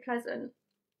that's very pleasant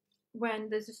when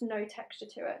there's just no texture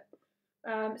to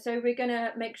it. So we're going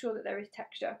to make sure that there is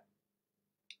texture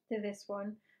to this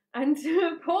one. And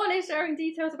Paul is sharing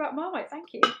details about Marmite.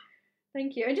 Thank you.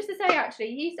 Thank you. And just to say, actually,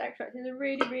 yeast extract is a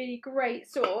really, really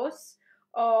great source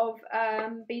of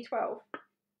B12.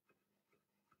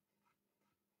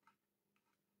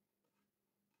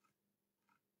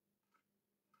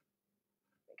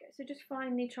 Okay, so just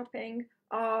finely chopping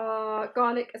our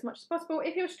garlic as much as possible.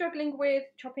 If you're struggling with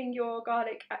chopping your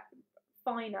garlic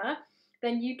finer,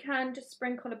 then you can just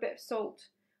sprinkle a bit of salt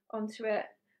onto it,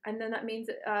 and then that means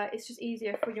that it's just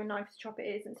easier for your knife to chop.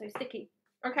 It isn't so sticky.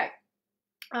 Okay.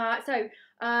 So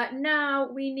now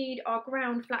we need our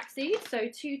ground flaxseed, so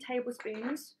 2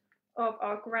 tablespoons of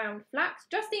our ground flax.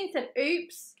 Justine said,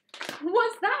 oops,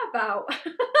 what's that about?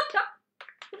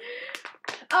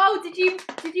 Oh, did you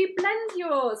blend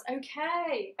yours?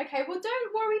 Okay, well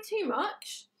don't worry too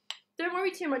much. don't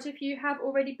worry too much if you have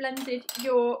already blended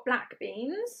your black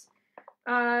beans,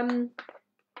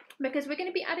 because we're going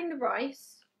to be adding the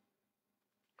rice.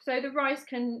 So the rice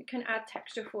can add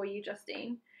texture for you,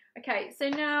 Justine. Okay, so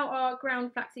now our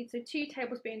ground flaxseed, so 2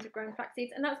 tablespoons of ground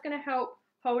flaxseed, and that's going to help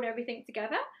hold everything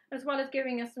together, as well as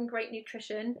giving us some great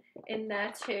nutrition in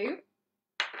there too.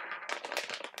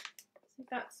 So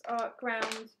that's our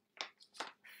ground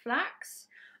flax.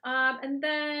 And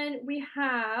then we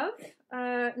have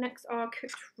next our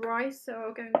cooked rice, so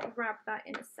I'll go and grab that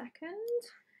in a second.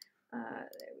 There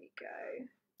we go.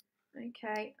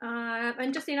 Okay,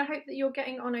 and Justine, I hope that you're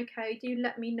getting on okay. Do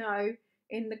let me know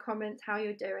in the comments how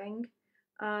you're doing.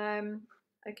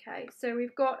 Okay, so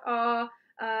we've got our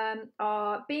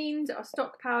beans, our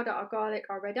stock powder, our garlic,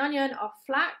 our red onion, our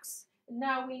flax.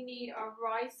 Now we need our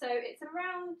rice, so it's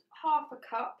around half a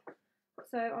cup.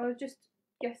 So I'll just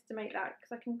guesstimate that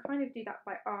because I can kind of do that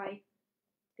by eye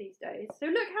these days. So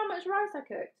look how much rice I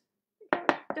cooked.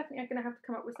 Okay, definitely I'm going to have to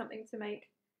come up with something to make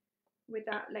with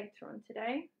that later on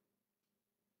today.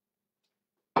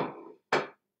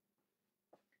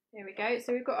 There we go.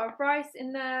 So we've got our rice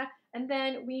in there, and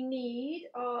then we need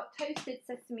our toasted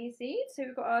sesame seeds. So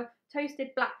we've got our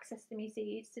toasted black sesame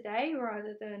seeds today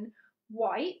rather than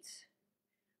white.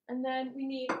 And then we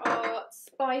need our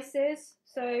spices.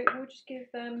 So we'll just give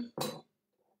them a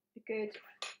good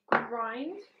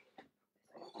grind.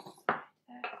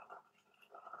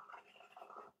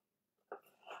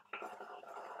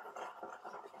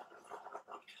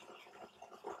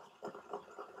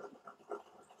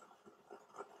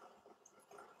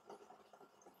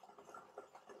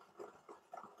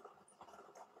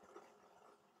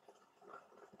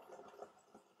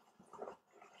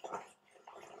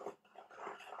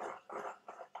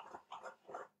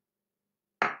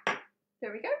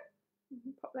 There we go.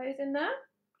 Pop those in there.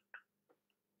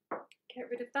 Get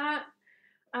rid of that.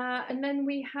 And then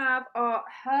we have our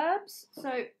herbs. So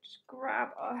just grab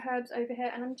our herbs over here,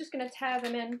 and I'm just going to tear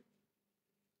them in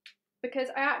because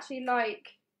I actually like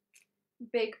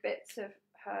big bits of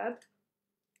herb.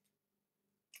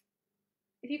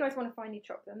 If you guys want to finely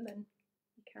chop them, then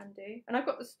you can do. And I've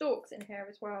got the stalks in here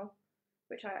as well,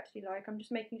 which I actually like. I'm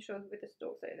just making sure that with the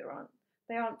stalks that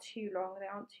they aren't too long, they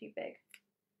aren't too big.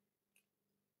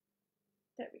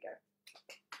 There we go.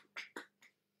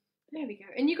 There we go.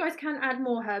 And you guys can add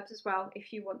more herbs as well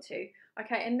if you want to.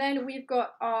 Okay, and then we've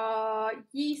got our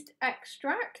yeast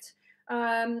extract.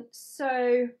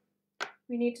 So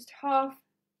we need just half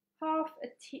a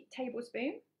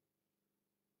tablespoon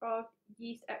of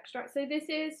yeast extract. So this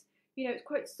is, you know, it's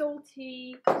quite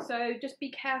salty, so just be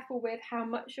careful with how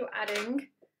much you're adding.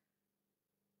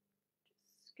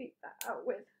 Just scoop that out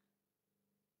with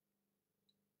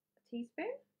a teaspoon.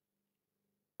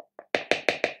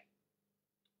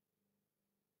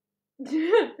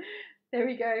 There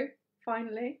we go,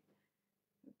 finally.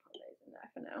 I'll put those in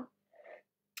there for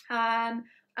now.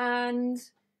 And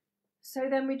so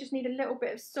then we just need a little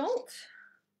bit of salt.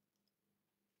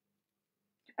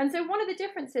 And so one of the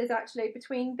differences actually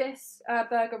between this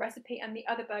burger recipe and the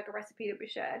other burger recipe that we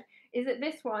shared is that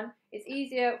this one, it's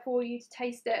easier for you to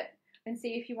taste it and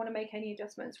see if you want to make any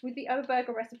adjustments. With the other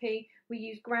burger recipe, we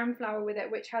use gram flour with it,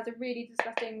 which has a really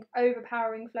disgusting,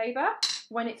 overpowering flavour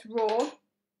when it's raw.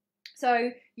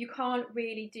 So you can't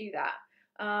really do that.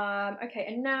 Okay,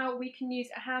 and now we can use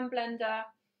a hand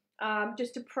blender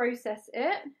just to process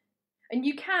it. And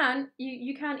you can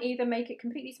either make it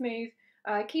completely smooth,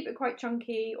 keep it quite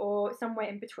chunky, or somewhere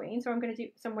in between. So I'm going to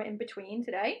do somewhere in between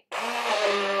today.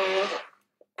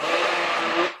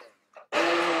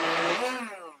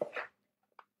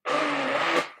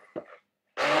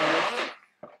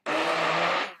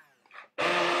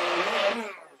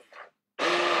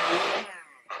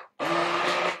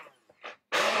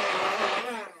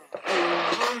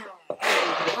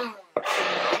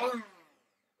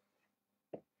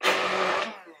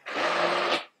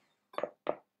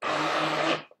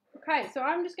 Okay, so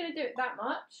I'm just going to do it that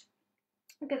much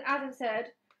because, as I said,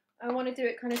 I want to do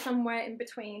it kind of somewhere in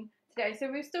between today.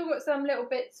 So we've still got some little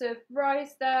bits of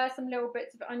rice there, some little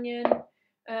bits of onion,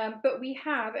 but we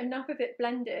have enough of it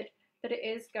blended that it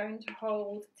is going to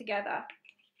hold together.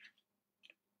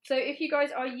 So if you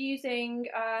guys are using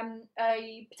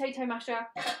a potato masher,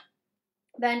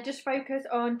 then just focus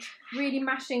on really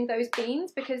mashing those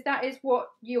beans, because that is what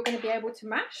you're going to be able to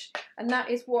mash, and that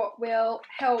is what will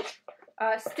help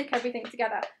stick everything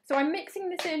together. So I'm mixing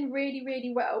this in really,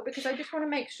 really well because I just want to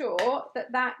make sure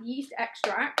that that yeast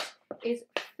extract is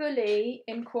fully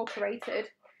incorporated,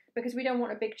 because we don't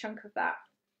want a big chunk of that.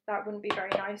 That wouldn't be very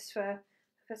nice for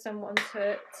someone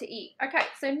to eat. Okay,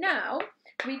 so now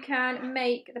we can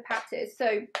make the patties.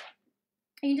 So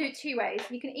you can do it two ways.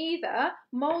 You can either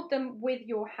mould them with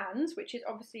your hands, which is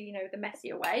obviously, you know, the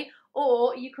messier way,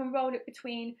 or you can roll it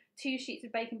between two sheets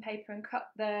of baking paper and cut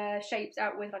the shapes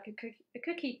out with like a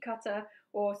cookie cutter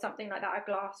or something like that, a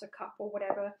glass, a cup, or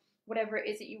whatever it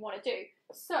is that you want to do.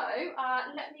 So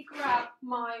let me grab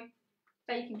my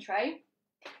baking tray.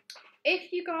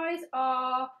 If you guys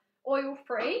are oil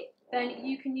free, then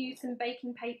you can use some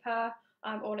baking paper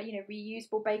or, you know,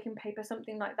 reusable baking paper,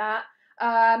 something like that.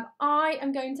 I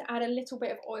am going to add a little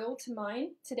bit of oil to mine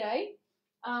today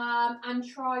and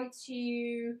try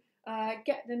to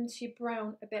get them to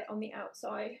brown a bit on the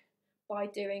outside by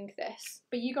doing this.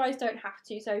 But you guys don't have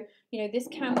to. So, you know, this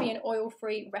can be an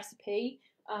oil-free recipe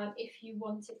if you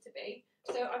want it to be.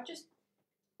 So I've just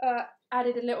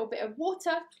added a little bit of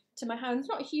water to my hands,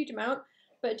 not a huge amount,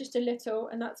 but just a little,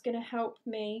 and that's going to help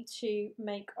me to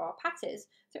make our patties.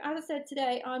 So as I said,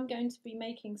 today I'm going to be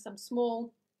making some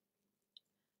small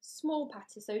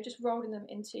patties, so just rolling them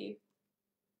into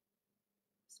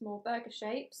small burger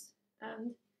shapes,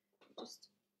 and just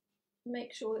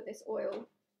make sure that this oil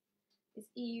is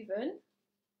even.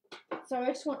 So I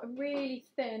just want a really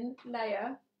thin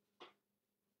layer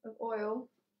of oil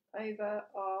over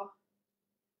our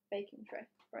baking tray.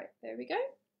 Right, there we go.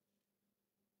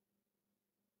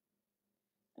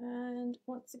 And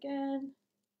once again,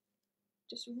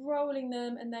 just rolling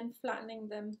them and then flattening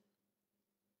them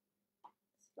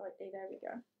slightly. There we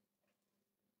go.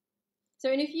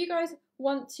 So, and if you guys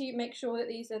want to make sure that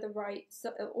these are the right,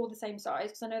 all the same size,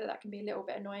 because I know that that can be a little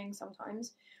bit annoying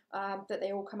sometimes, that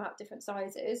they all come out different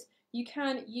sizes, you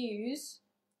can use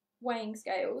weighing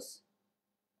scales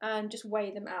and just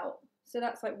weigh them out. So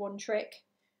that's like one trick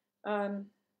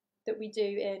that we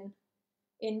do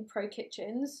in Pro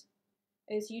Kitchens,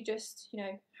 is you just, you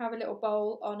know, have a little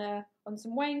bowl on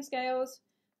some weighing scales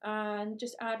and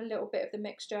just add a little bit of the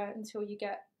mixture until you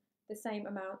get the same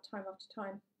amount time after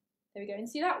time. There we go. And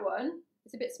see that one?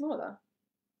 It's a bit smaller.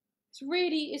 It's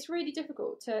really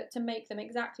difficult to make them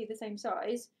exactly the same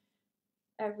size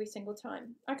every single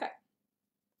time. Okay.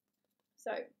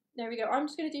 So there we go. I'm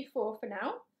just going to do 4 for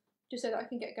now, just so that I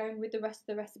can get going with the rest of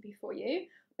the recipe for you.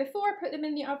 Before I put them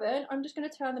in the oven, I'm just going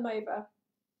to turn them over.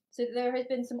 So there has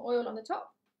been some oil on the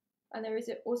top, and there is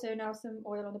also now some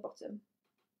oil on the bottom.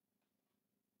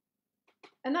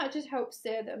 And that just helps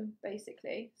sear them,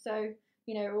 basically. So,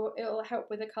 you know, it'll help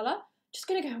with the colour. Just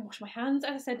going to go and wash my hands.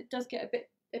 As I said, it does get a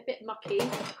bit mucky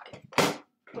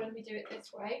when we do it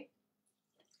this way.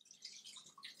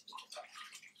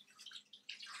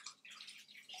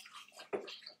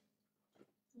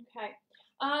 Okay,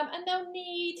 and they'll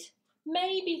need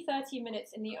maybe 30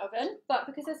 minutes in the oven, but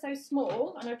because they're so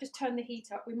small and I've just turned the heat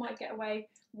up, we might get away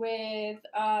with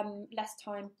less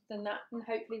time than that, and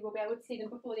hopefully we'll be able to see them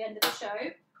before the end of the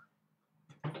show.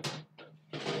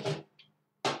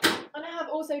 And I have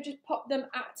also just popped them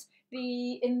at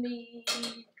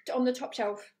on the top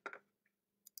shelf.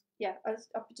 Yeah, I've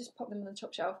just popped them on the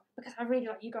top shelf because I really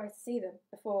like you guys to see them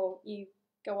before you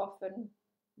go off and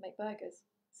make burgers.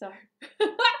 So,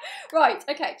 right,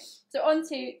 okay, so on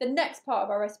to the next part of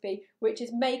our recipe, which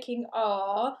is making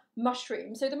our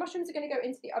mushrooms. So the mushrooms are going to go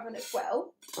into the oven as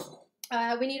well.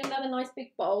 We need another nice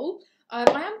big bowl. I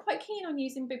am quite keen on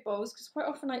using big bowls because quite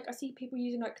often, like, I see people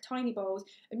using like tiny bowls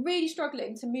and really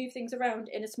struggling to move things around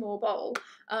in a small bowl.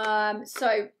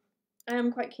 So I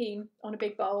am quite keen on a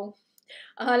big bowl.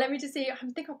 Let me just see. I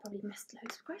think I've probably missed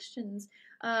loads of questions.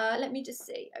 Let me just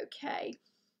see. Okay.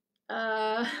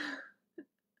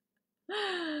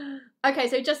 Okay,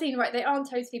 so Justine, right, they aren't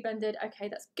totally blended. Okay,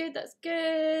 that's good, that's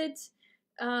good.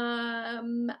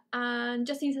 And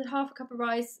Justine said half a cup of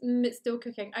rice, it's still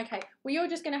cooking. Okay, well, you're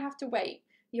just going to have to wait.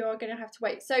 You're going to have to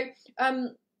wait. So,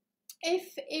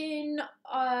 if in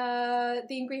the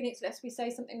ingredients list we say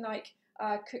something like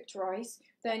cooked rice,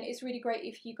 then it's really great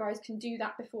if you guys can do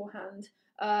that beforehand.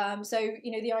 So,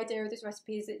 you know, the idea of this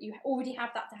recipe is that you already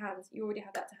have that to hand. You already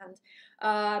have that to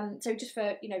hand. So just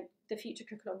for, you know, the future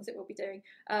cook-alongs that we'll be doing.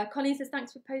 Colleen says,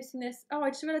 thanks for posting this. Oh, I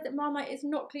just realised that Marmite is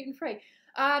not gluten-free.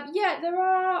 Yeah, there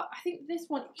are, I think this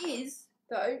one is,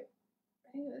 though.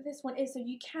 I think that this one is, so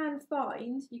you can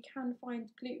find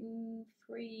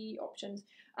gluten-free options.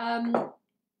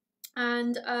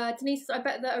 And Denise says, I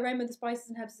bet the aroma of the spices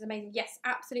and herbs is amazing. Yes,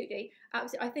 absolutely.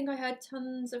 Absolutely. I think I heard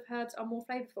tons of herbs are more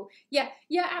flavourful. Yeah,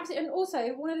 absolutely. And also,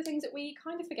 one of the things that we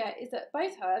kind of forget is that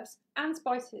both herbs and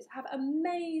spices have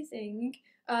amazing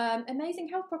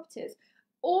health properties.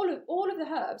 All of the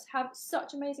herbs have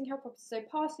such amazing health properties. So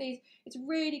parsley, it's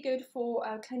really good for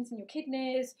cleansing your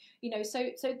kidneys. You know,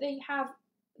 so they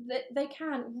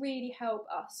can really help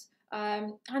us.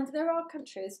 And there are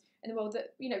countries in the world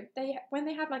that, you know, when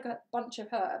they have like a bunch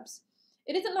of herbs,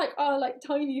 It isn't like our like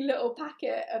tiny little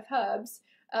packet of herbs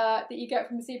that you get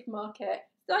from the supermarket.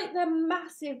 Like they're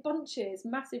massive bunches,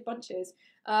 massive bunches.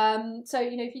 So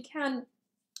you know, if you can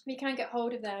get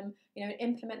hold of them, you know, and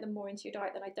implement them more into your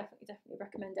diet, then I definitely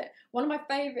recommend it. One of my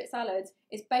favourite salads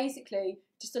is basically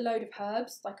just a load of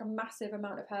herbs, like a massive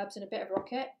amount of herbs and a bit of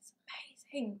rocket. It's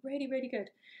amazing, really, really good,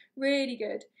 really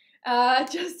good.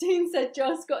 Justine said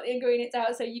Joss got the ingredients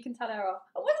out so you can tell her off.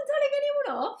 I wasn't telling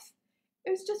anyone off. It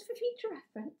was just for future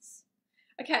reference.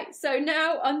 Okay, so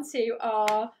now onto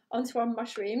our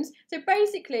mushrooms. So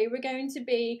basically, we're going to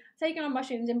be taking our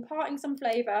mushrooms, imparting some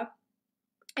flavour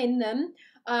in them,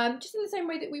 just in the same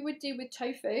way that we would do with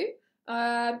tofu.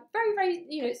 Very, very,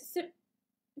 you know,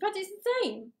 in fact, it's the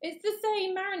same. It's the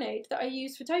same marinade that I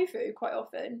use for tofu quite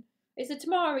often. It's the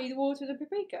tamari, the water, the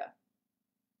paprika.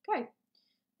 Okay,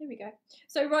 here we go.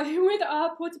 So right, with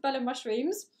our portobello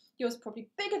mushrooms, yours are probably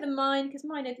bigger than mine because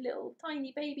mine are little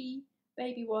tiny baby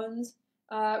ones.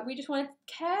 We just want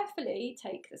to carefully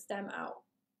take the stem out.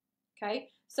 Okay,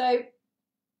 so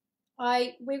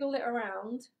I wiggle it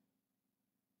around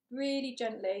really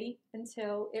gently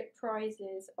until it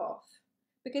prizes off.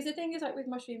 Because the thing is, like with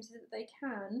mushrooms, is that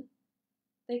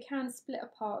they can split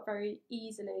apart very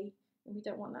easily, and we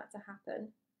don't want that to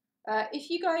happen. If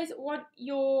you guys want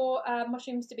your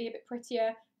mushrooms to be a bit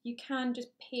prettier, you can just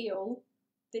peel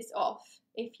this off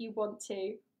if you want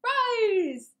to.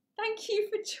 Rose, thank you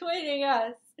for joining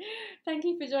us. Thank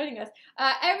you for joining us.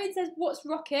 Erin says, what's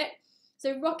rocket?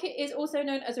 So rocket is also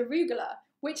known as arugula,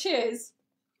 which is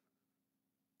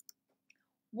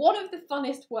one of the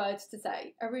funnest words to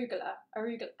say. Arugula,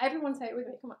 arugula. Everyone say it with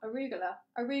me. Come on, arugula,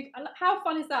 arugula. How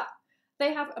fun is that?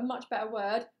 They have a much better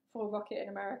word for rocket in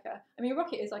America. I mean,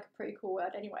 rocket is like a pretty cool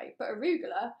word anyway, but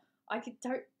arugula, I could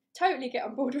totally get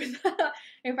on board with that.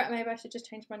 In fact, maybe I should just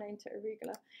change my name to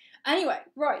arugula. Anyway,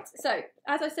 right, so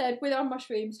as I said, with our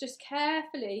mushrooms, just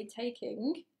carefully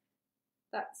taking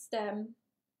that stem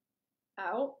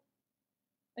out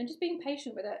and just being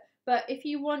patient with it. But if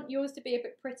you want yours to be a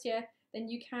bit prettier, then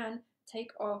you can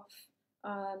take off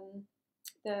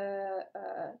the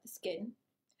skin.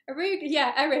 Arugula,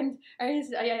 yeah, Erin,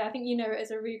 yeah, I think you know it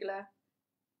as arugula.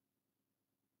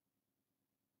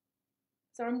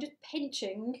 So I'm just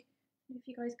pinching, if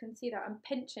you guys can see that, I'm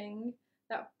pinching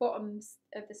that bottom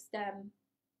of the stem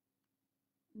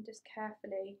and just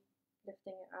carefully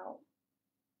lifting it out.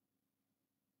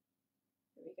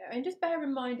 There we go. And just bear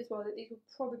in mind as well that these will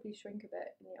probably shrink a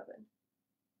bit in the oven.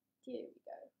 Here we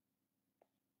go.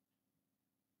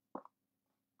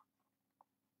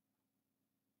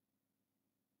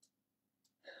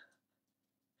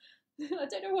 I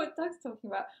don't know what Doug's talking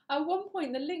about. At one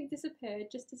point, the link disappeared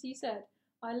just as you said,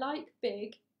 I like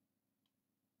big.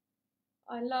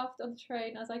 I laughed on the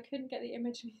train as I couldn't get the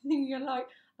image of me thinking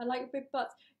I like big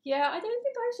butts. Yeah, I don't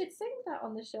think I should sing that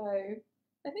on the show.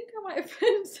 I think I might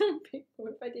offend some people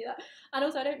if I do that. And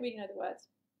also, I don't really know the words.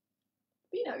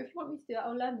 But you know, if you want me to do that,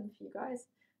 I'll learn them for you guys.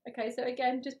 Okay, so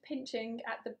again, just pinching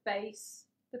at the base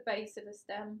of the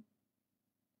stem.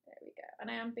 There we go. And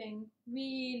I am being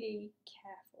really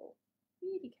careful,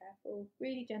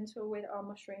 really gentle with our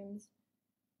mushrooms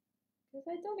because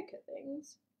they're delicate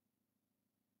things.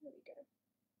 There we go.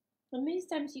 And these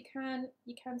stems you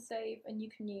can save and you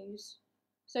can use.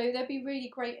 So they'll be really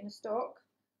great in a stock.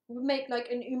 We'll make like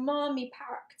an umami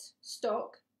packed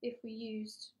stock if we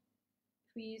use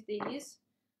these.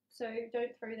 So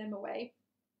don't throw them away.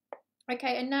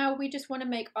 Okay, and now we just want to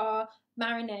make our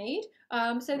marinade.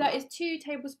 So that is 2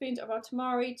 tablespoons of our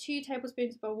tamari, 2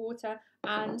 tablespoons of our water,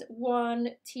 and 1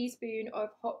 teaspoon of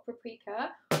hot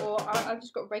paprika, or I've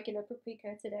just got regular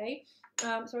paprika today. So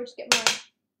I'll just get my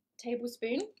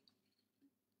tablespoon.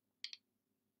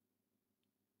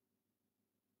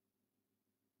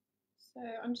 So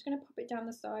I'm just going to pop it down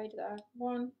the side there.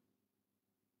 1,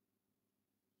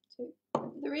 2.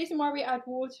 The reason why we add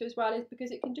water as well is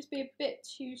because it can just be a bit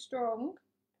too strong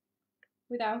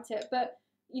without it. But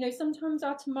you know, sometimes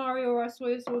our tamari or our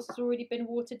soy sauce has already been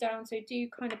watered down, so do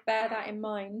kind of bear that in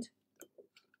mind.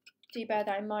 Do bear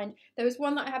that in mind. There was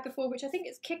one that I had before, which I think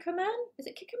is Kikkoman. Is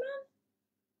it Kikkoman?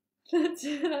 That's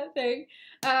that thing.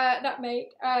 That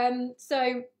make.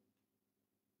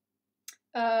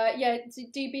 Yeah,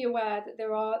 do be aware that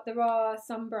there are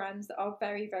some brands that are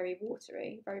very, very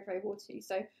watery, very, very watery.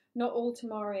 So not all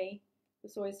tamari, the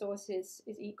soy sauce is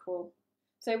equal.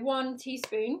 So 1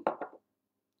 teaspoon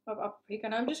of our paprika,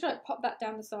 and I'm just going to pop that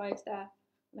down the side there,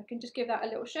 and I can just give that a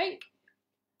little shake,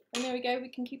 and there we go. We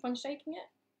can keep on shaking it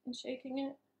and shaking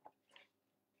it.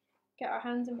 Get our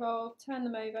hands involved, turn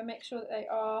them over, make sure that they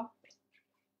are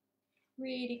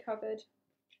really covered.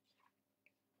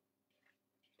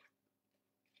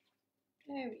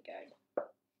 There we go.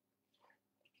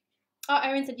 Oh,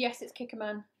 Erin said yes, it's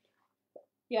Kickerman.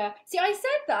 Yeah. See, I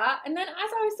said that, and then as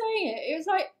I was saying it, it was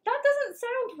like, that doesn't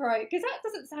sound right, because that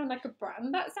doesn't sound like a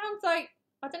brand. That sounds like,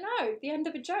 I don't know, the end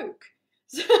of a joke.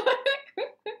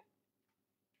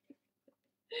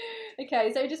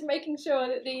 Okay, so just making sure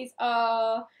that these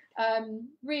are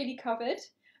really covered.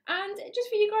 And just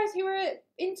for you guys who are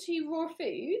into raw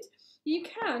food, you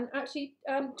can actually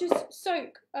just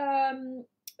soak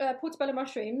portobello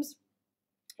mushrooms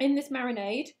in this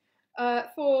marinade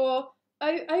for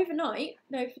overnight,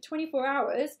 no, for 24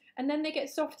 hours, and then they get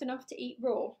soft enough to eat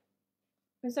raw.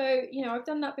 And so, you know, I've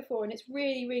done that before, and it's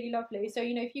really, really lovely. So,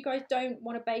 you know, if you guys don't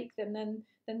want to bake them, then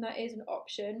that is an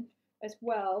option as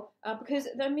well. Because,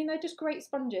 I mean, they're just great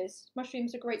sponges.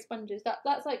 Mushrooms are great sponges.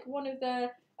 That's like one of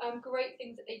the great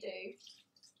things that they do,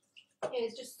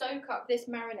 is just soak up this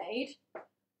marinade,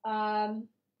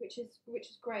 which is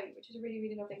great, which is really,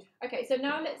 really lovely. Okay, so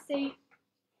now let's see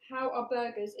how our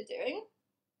burgers are doing.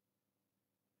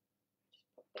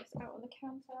 Just put this out on the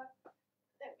counter.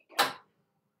 There we go.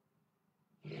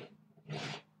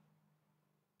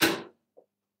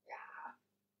 Yeah.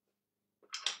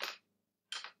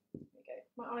 There we go.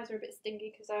 My eyes are a bit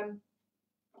stingy because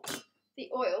the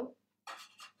oil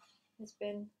has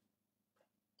been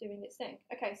doing its thing.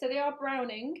 Okay, so they are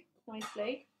browning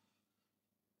nicely.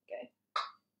 Okay.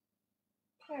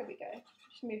 There we go.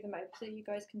 Just move them over so you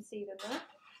guys can see them there.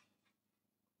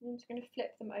 I'm just going to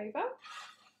flip them over.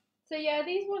 So yeah,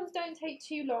 these ones don't take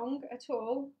too long at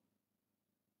all.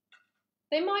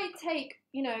 They might take,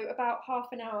 you know, about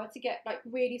half an hour to get like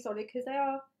really solid because they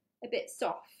are a bit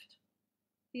soft.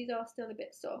 These are still a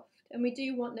bit soft, and we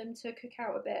do want them to cook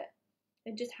out a bit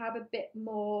and just have a bit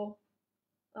more,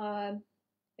 you know,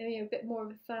 a bit more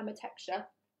of a firmer texture.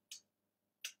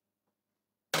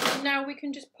 Now we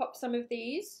can just pop some of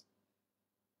these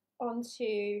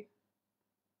onto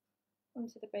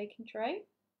the baking tray,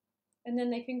 and then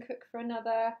they can cook for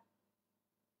another,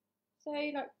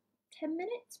 say, like 10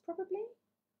 minutes probably.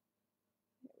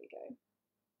 There we go.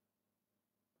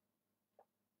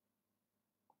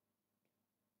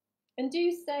 And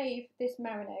do save this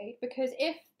marinade, because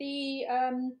if the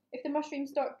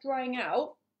mushrooms start drying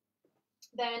out,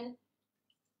 then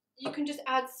you can just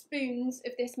add spoons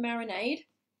of this marinade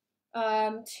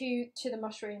to the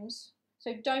mushrooms.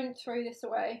 So don't throw this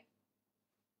away.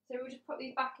 So we'll just put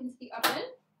these back into the oven,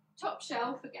 top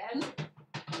shelf again.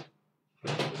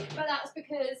 But that's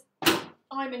because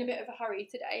I'm in a bit of a hurry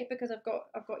today, because I've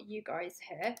got you guys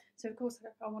here. So of course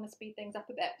I want to speed things up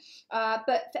a bit.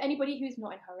 But for anybody who's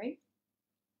not in a hurry,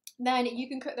 then you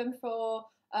can cook them for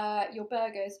your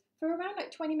burgers for around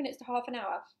like 20 minutes to half an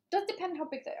hour. Does depend how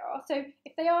big they are. So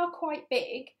if they are quite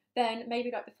big, then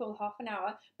maybe like the full half an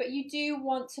hour. But you do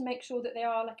want to make sure that they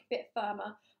are like a bit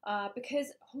firmer,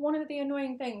 because one of the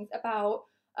annoying things about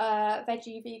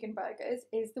veggie vegan burgers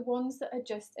is the ones that are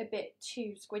just a bit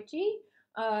too squidgy,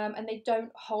 and they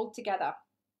don't hold together.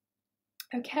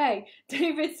 Okay,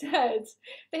 David said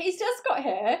that he's just got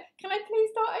here. Can I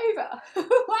please start over?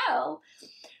 Well,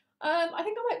 I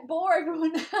think I might bore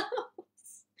everyone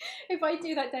else if I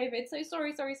do that, David. So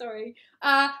sorry.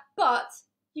 But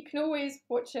you can always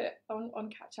watch it on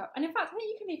catch up. And in fact, I think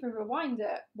you can even rewind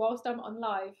it whilst I'm on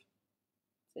live.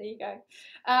 So there you go.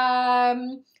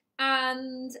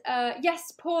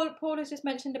 Yes, Paul has just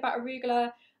mentioned about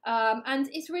arugula. And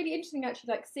it's really interesting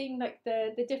actually, like seeing like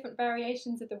the different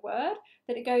variations of the word,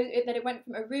 that it went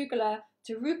from arugula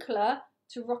to rucola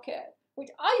to rocket, which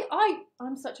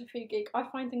I'm such a food geek. I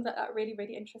find things like that really,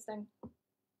 really interesting.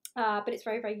 But it's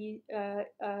very, very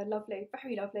lovely,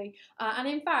 very lovely. And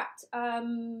in fact,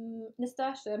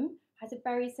 nasturtium has a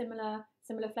very similar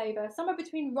flavour, somewhere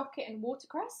between rocket and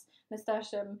watercress.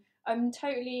 Nasturtium. I'm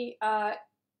totally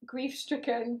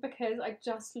grief-stricken because I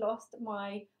just lost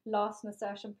my last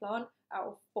nasturtium plant out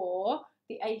of 4.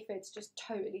 The aphids just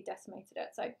totally decimated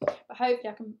it. So, but hopefully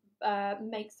I can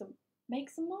make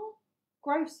some more,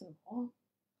 grow some more.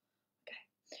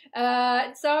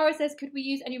 Okay. Sarah says, could we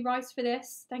use any rice for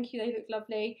this? Thank you, they look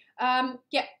lovely.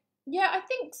 Yeah, I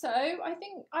think so. I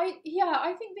think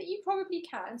that you probably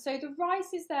can. So the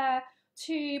rice is there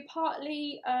to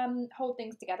partly hold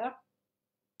things together,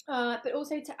 but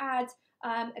also to add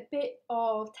a bit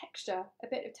of texture,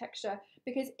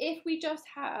 because if we just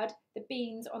had the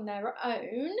beans on their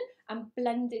own and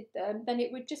blended them, then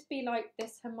it would just be like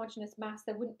this homogeneous mass.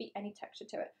 There wouldn't be any texture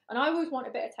to it. And I always want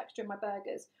a bit of texture in my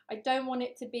burgers. I don't want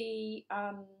it to be,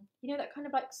 you know, that kind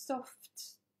of like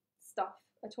soft stuff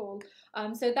at all.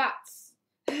 So that's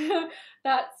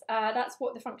that's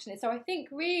what the function is. So I think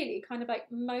really kind of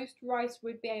like most rice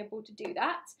would be able to do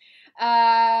that.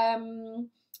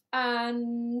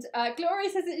 And Gloria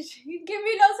says that she can give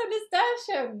me lots of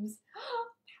nasturtiums.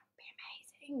 That would be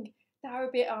amazing. That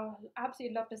would be, oh,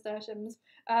 absolutely love nasturtiums.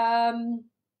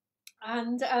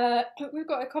 And we've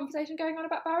got a conversation going on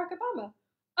about Barack Obama.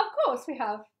 Of course we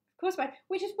have. Of course we have.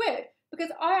 Which is weird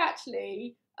because I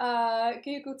actually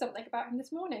Googled something about him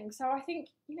this morning. So I think,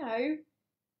 you know,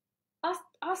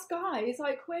 us guys,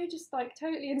 like, we're just like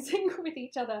totally in sync with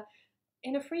each other.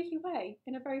 In a freaky way,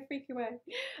 in a very freaky way.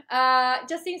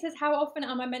 Justine says, how often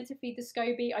am I meant to feed the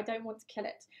SCOBY? I don't want to kill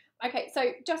it. Okay, so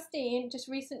Justine just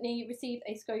recently received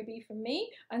a SCOBY from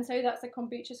me, and so that's a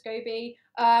kombucha SCOBY.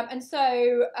 And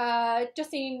so,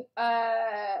 Justine,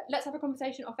 let's have a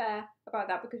conversation off air about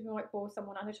that because we might bore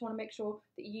someone, and I just want to make sure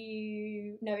that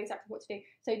you know exactly what to do.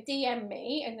 So DM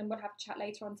me, and then we'll have a chat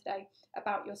later on today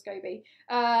about your SCOBY.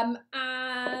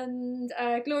 And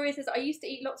Gloria says, I used to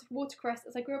eat lots of watercress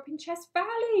as I grew up in Chess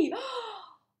Valley.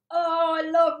 Oh, I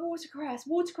love watercress.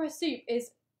 Watercress soup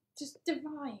is just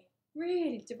divine.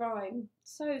 Really divine.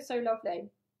 So, so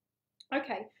lovely.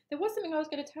 Okay, there was something I was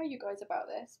going to tell you guys about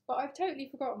this, but I've totally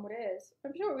forgotten what it is.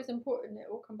 I'm sure it was important. It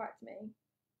will come back to me.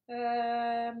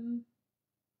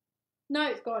 No,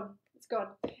 it's gone. It's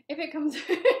gone. If it comes, if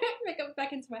it comes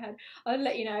back into my head, I'll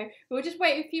let you know. We'll just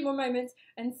wait a few more moments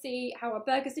and see how our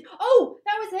burgers do. Oh,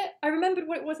 that was it. I remembered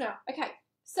what it was now. Okay,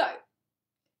 so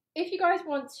if you guys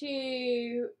want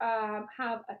to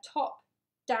have a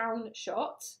top-down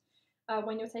shot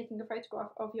when you're taking a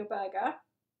photograph of your burger,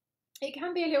 it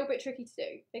can be a little bit tricky to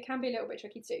do. It can be a little bit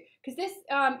tricky to do because this,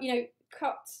 you know,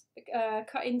 cut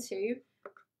into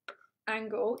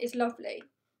angle is lovely.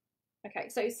 Okay,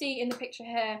 so see in the picture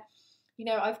here, you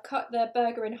know, I've cut the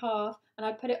burger in half and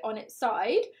I put it on its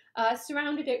side,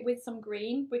 surrounded it with some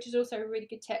green, which is also a really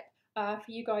good tip for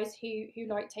you guys who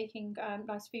like taking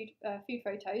nice food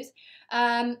photos.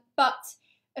 But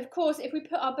of course, if we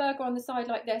put our burger on the side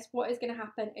like this, what is going to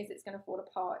happen is it's going to fall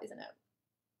apart, isn't it?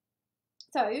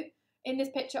 So in this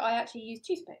picture, I actually used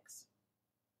toothpicks.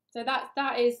 So that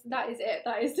is it. That is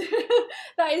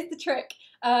that is the trick.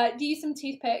 Use some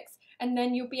toothpicks, and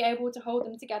then you'll be able to hold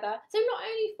them together. So not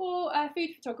only for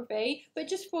food photography, but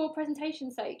just for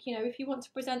presentation's sake. You know, if you want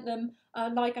to present them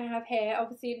like I have here,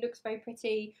 obviously it looks very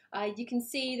pretty. You can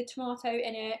see the tomato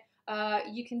in it.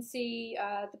 You can see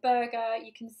the burger.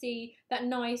 You can see that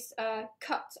nice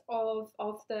cut of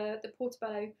the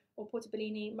portobello or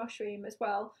portobellini mushroom as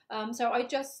well. So I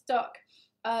just stuck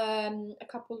a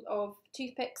couple of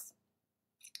toothpicks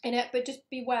in it, but just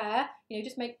beware. You know,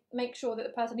 just make sure that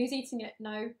the person who's eating it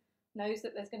knows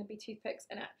that there's going to be toothpicks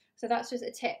in it. So that's just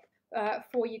a tip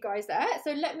for you guys there.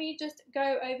 So let me just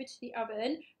go over to the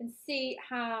oven and see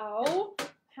how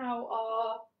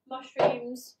our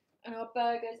mushrooms and our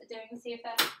burgers are doing, see if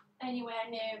they're anywhere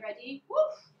near ready.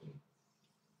 Woof.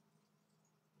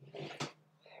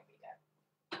 There we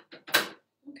go.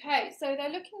 Okay, so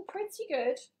they're looking pretty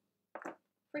good.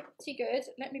 Pretty good.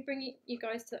 Let me bring you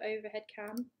guys to the overhead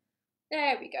cam.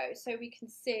 There we go, so we can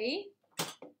see.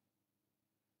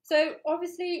 So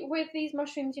obviously with these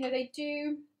mushrooms, you know, they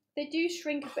do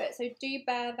shrink a bit, so do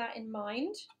bear that in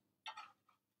mind.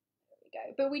 There we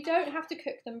go. But we don't have to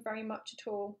cook them very much at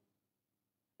all.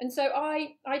 And so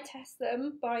I test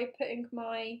them by putting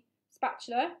my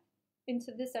spatula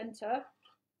into the centre,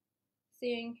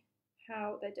 seeing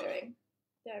how they're doing.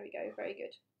 There we go, very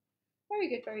good. Very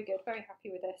good, very good. Very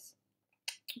happy with this.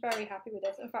 Very happy with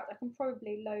this. In fact, I can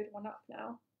probably load one up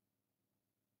now.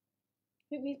 I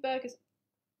think these burgers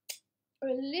are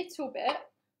a little bit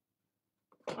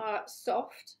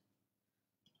soft,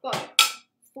 but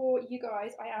for you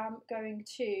guys, I am going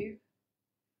to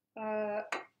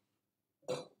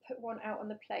put one out on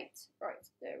the plate. Right,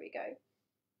 there we go.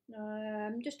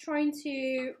 Just trying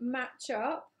to match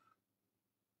up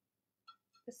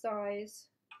the size.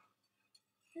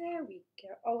 There we go.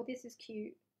 Oh, this is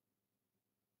cute.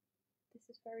 This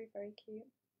is very, very cute.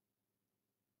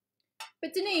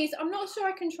 But Denise, I'm not sure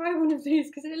I can try one of these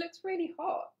because it looks really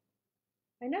hot.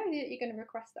 I know that you're going to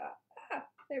request that. Ah,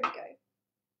 there we go.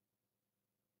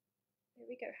 There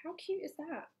we go. How cute is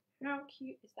that? How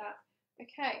cute is that?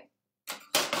 Okay.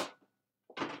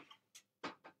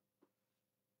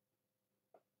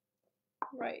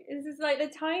 Right, this is like the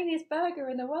tiniest burger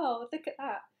in the world. Look at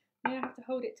that. I'm going to have to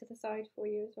hold it to the side for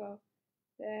you as well.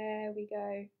 There we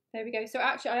go. There we go. So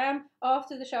actually I am,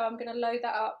 after the show, I'm going to load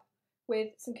that up with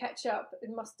some ketchup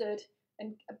and mustard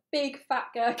and a big fat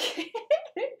gherkin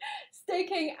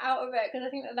sticking out of it because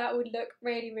I think that would look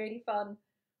really, really fun.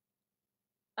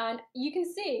 And you can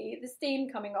see the steam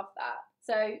coming off that.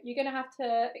 So you're going to have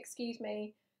to excuse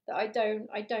me that I don't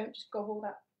just gobble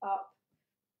that up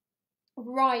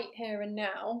right here and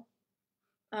now.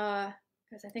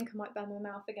 because I think I might burn my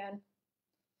mouth again.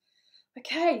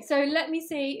 Okay, so let me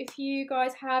see if you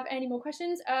guys have any more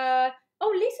questions. Oh,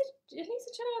 Lisa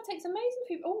Chanel takes amazing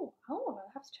food. Oh,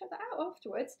 I'll have to check that out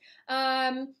afterwards.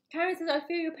 Karen says, I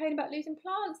feel your pain about losing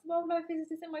plants. The wildlife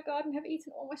visitors in my garden have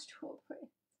eaten all my strawberries.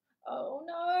 Oh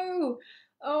no.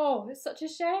 Oh, it's such a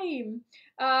shame.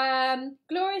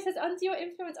 Gloria says, under your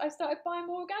influence, I started buying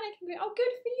more organic ingredients. Oh,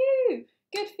 good for you.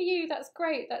 Good for you. That's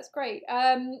great. That's great.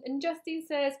 And Justine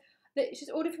says that she's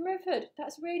ordered from Riverford.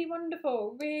 That's really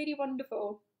wonderful. Really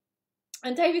wonderful.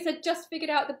 And David said, just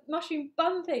figured out the mushroom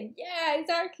bun thing. Yeah,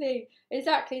 exactly.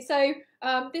 Exactly. So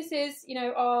this is, you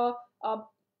know,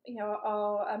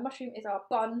 our mushroom is our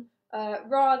bun,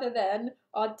 rather than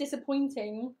our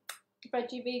disappointing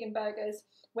veggie vegan burgers,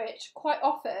 which quite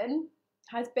often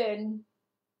has been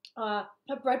a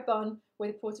bread bun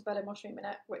with a portobello mushroom in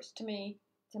it, which to me,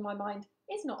 to my mind,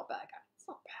 is not a burger. It's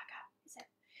not a burger, is it?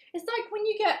 It's like when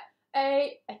you get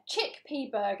a chickpea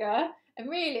burger and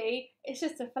really it's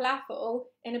just a falafel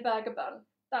in a burger bun.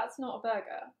 That's not a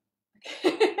burger.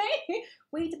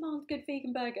 We demand good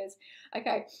vegan burgers.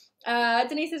 Okay.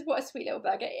 Denise says, what a sweet little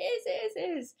burger. It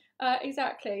is.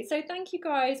 Exactly. So thank you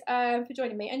guys for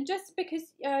joining me. And just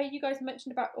because you guys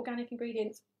mentioned about organic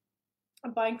ingredients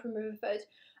and buying from Riverford,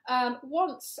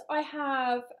 once I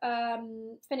have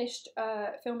finished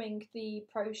filming the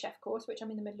Pro Chef course, which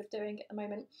I'm in the middle of doing at the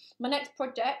moment, my next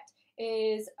project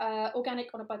is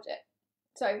organic on a budget.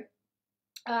 So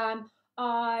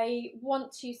I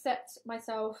want to set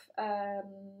myself a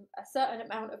certain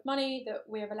amount of money that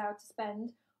we're allowed to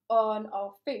spend on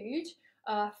our food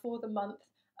for the month,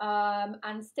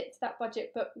 and stick to that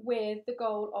budget, but with the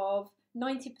goal of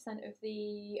 90% of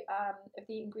the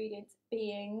ingredients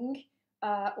being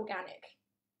organic.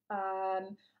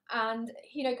 And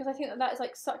you know, because I think that is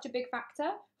like such a big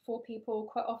factor for people.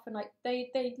 Quite often, like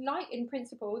they like in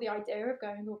principle the idea of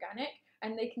going organic,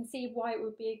 and they can see why it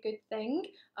would be a good thing,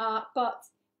 but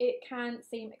it can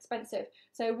seem expensive.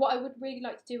 So what I would really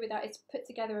like to do with that is put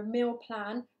together a meal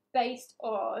plan based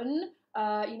on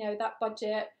you know, that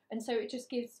budget, and so it just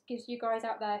gives you guys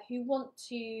out there who want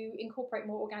to incorporate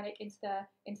more organic into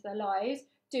their lives,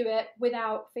 do it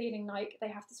without feeling like they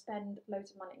have to spend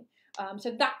loads of money.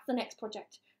 So that's the next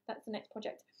project.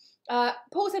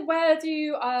 Paul said, where do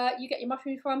you get your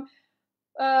mushrooms from?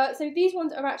 So these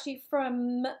ones are actually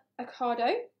from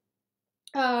Ocado,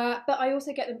 but I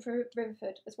also get them from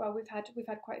Riverford as well. We've had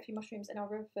quite a few mushrooms in our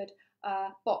Riverford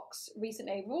box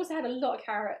recently. We've also had a lot of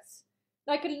carrots,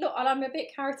 like a lot, and I'm a bit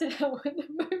carroted out at the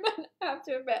moment. I have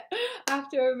to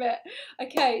admit.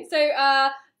 Okay, so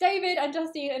David and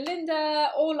Justine and Linda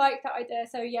all like that idea.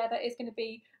 So yeah, that is going to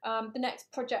be the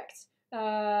next project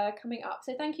coming up.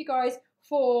 So thank you guys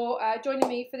for joining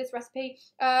me for this recipe.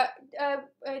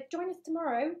 Join us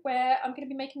tomorrow, where I'm going to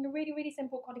be making a really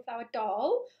simple cauliflower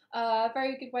dal.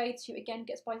 Very good way to, again,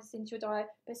 get spices into your diet,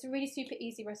 but it's a really super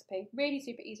easy recipe.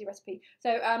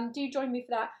 So do join me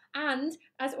for that, and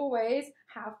as always,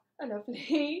 have a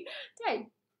lovely day.